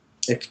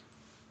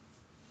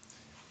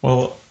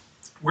 Well,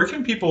 where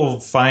can people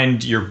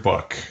find your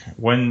book?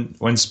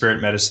 When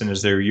Spirit Medicine,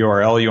 is there a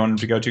URL you want them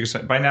to go to? 'Cause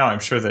by now, I'm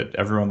sure that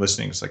everyone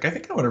listening is like, I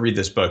think I want to read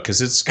this book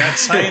because it's got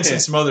science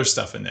and some other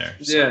stuff in there.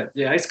 So.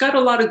 Yeah. It's got a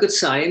lot of good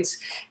science,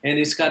 and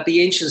it's got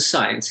the ancient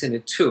science in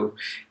it too.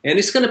 And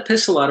it's going to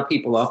piss a lot of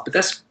people off, but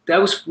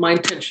that was my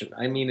intention.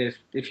 I mean,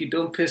 if you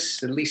don't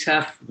piss at least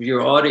half of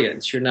your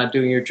audience, you're not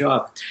doing your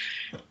job.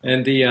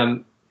 And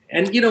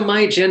my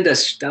agenda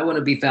is I want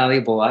to be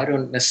valuable. I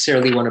don't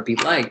necessarily want to be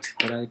liked,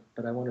 but I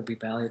want to be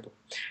valuable.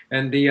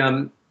 And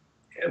the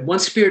One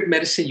Spirit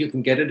Medicine, you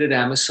can get it at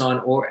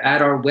Amazon or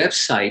at our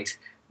website,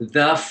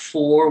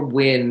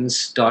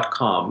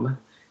 the4winds.com,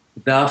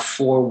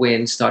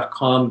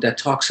 the4winds.com, that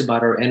talks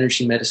about our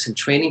energy medicine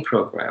training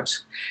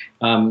programs.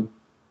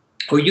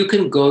 Or you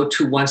can go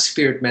to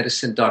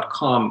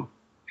onespiritmedicine.com,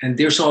 and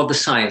there's all the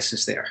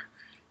sciences there.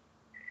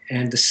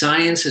 And the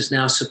science is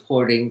now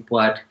supporting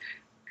what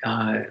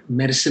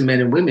medicine men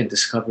and women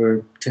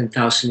discovered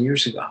 10,000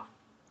 years ago,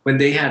 when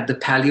they had the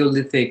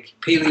Paleolithic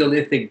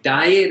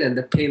diet and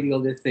the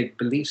Paleolithic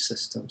belief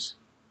systems.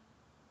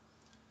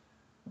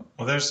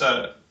 Well, there's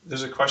a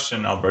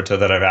question, Alberto,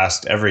 that I've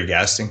asked every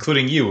guest,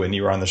 including you when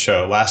you were on the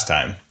show last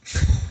time,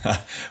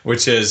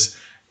 which is,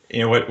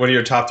 what are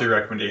your top 3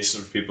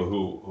 recommendations for people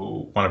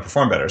who want to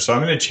perform better? So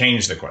I'm going to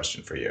change the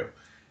question for you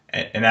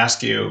and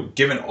ask you,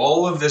 given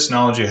all of this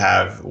knowledge you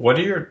have, what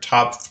are your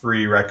top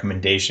 3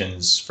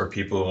 recommendations for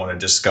people who want to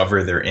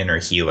discover their inner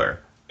healer?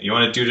 You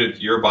want to do to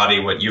your body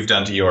what you've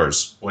done to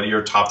yours. What are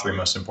your top 3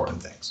 most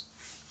important things?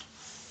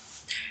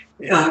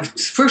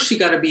 First, you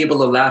got to be able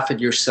to laugh at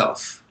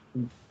yourself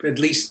at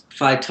least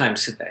 5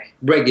 times a day,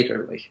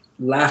 regularly.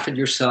 Laugh at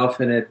yourself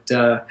and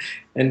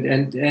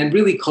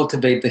really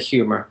cultivate the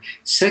humor.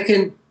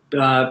 Second,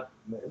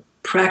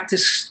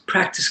 practice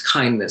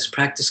kindness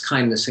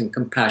and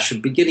compassion,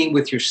 beginning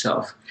with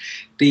yourself.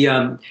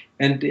 And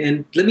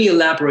let me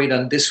elaborate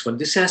on this one.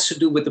 This has to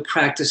do with the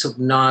practice of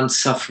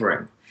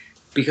non-suffering,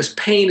 because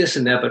pain is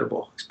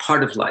inevitable. It's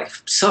part of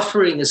life.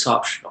 Suffering is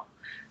optional.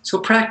 So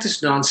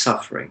practice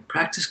non-suffering,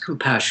 practice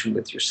compassion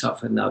with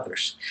yourself and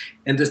others.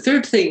 And the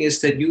third thing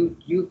is that you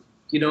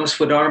know, it's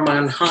what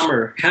Armand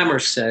Hammer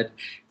said.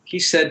 He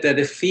said that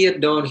if he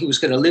had known he was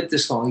going to live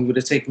this long, he would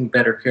have taken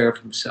better care of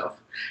himself.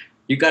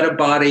 You got a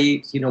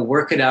body, you know,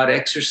 work it out,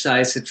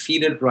 exercise it,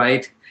 feed it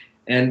right,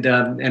 and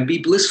be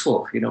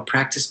blissful, you know,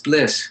 practice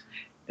bliss.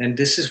 And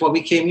this is what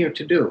we came here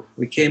to do.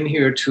 We came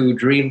here to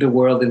dream the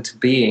world into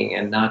being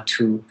and not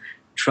to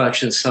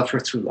trudge and suffer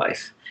through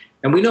life.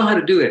 And we know how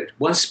to do it.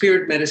 One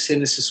Spirit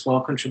Medicine is a small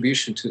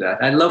contribution to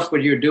that. I love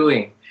what you're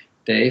doing,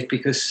 Dave,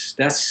 because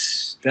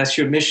that's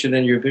your mission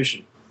and your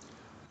vision.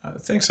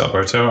 Thanks,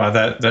 Alberto.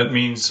 That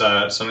means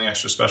something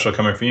extra special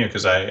coming from you,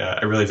 because I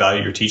really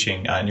value your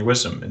teaching and your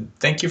wisdom. And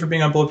thank you for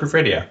being on Bulletproof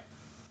Radio.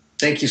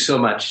 Thank you so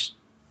much.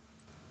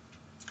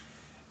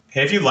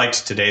 Hey, if you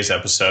liked today's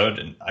episode,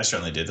 and I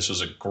certainly did, this was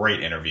a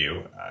great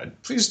interview,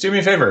 please do me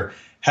a favor.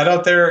 Head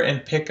out there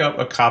and pick up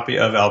a copy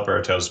of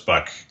Alberto's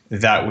book.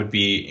 That would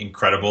be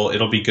incredible.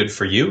 It'll be good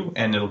for you,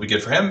 and it'll be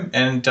good for him,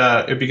 and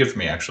it'd be good for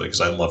me, actually,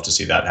 because I'd love to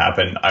see that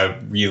happen. I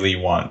really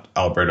want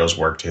Alberto's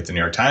work to hit the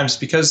New York Times,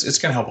 because it's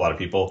going to help a lot of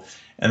people,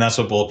 and that's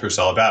what Bulletproof's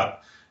all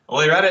about.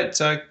 While you're at it,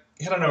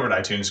 head on over to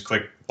iTunes,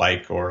 click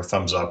like or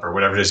thumbs up or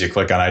whatever it is you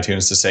click on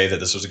iTunes to say that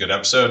this was a good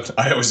episode.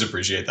 I always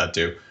appreciate that,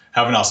 too.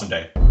 Have an awesome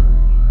day.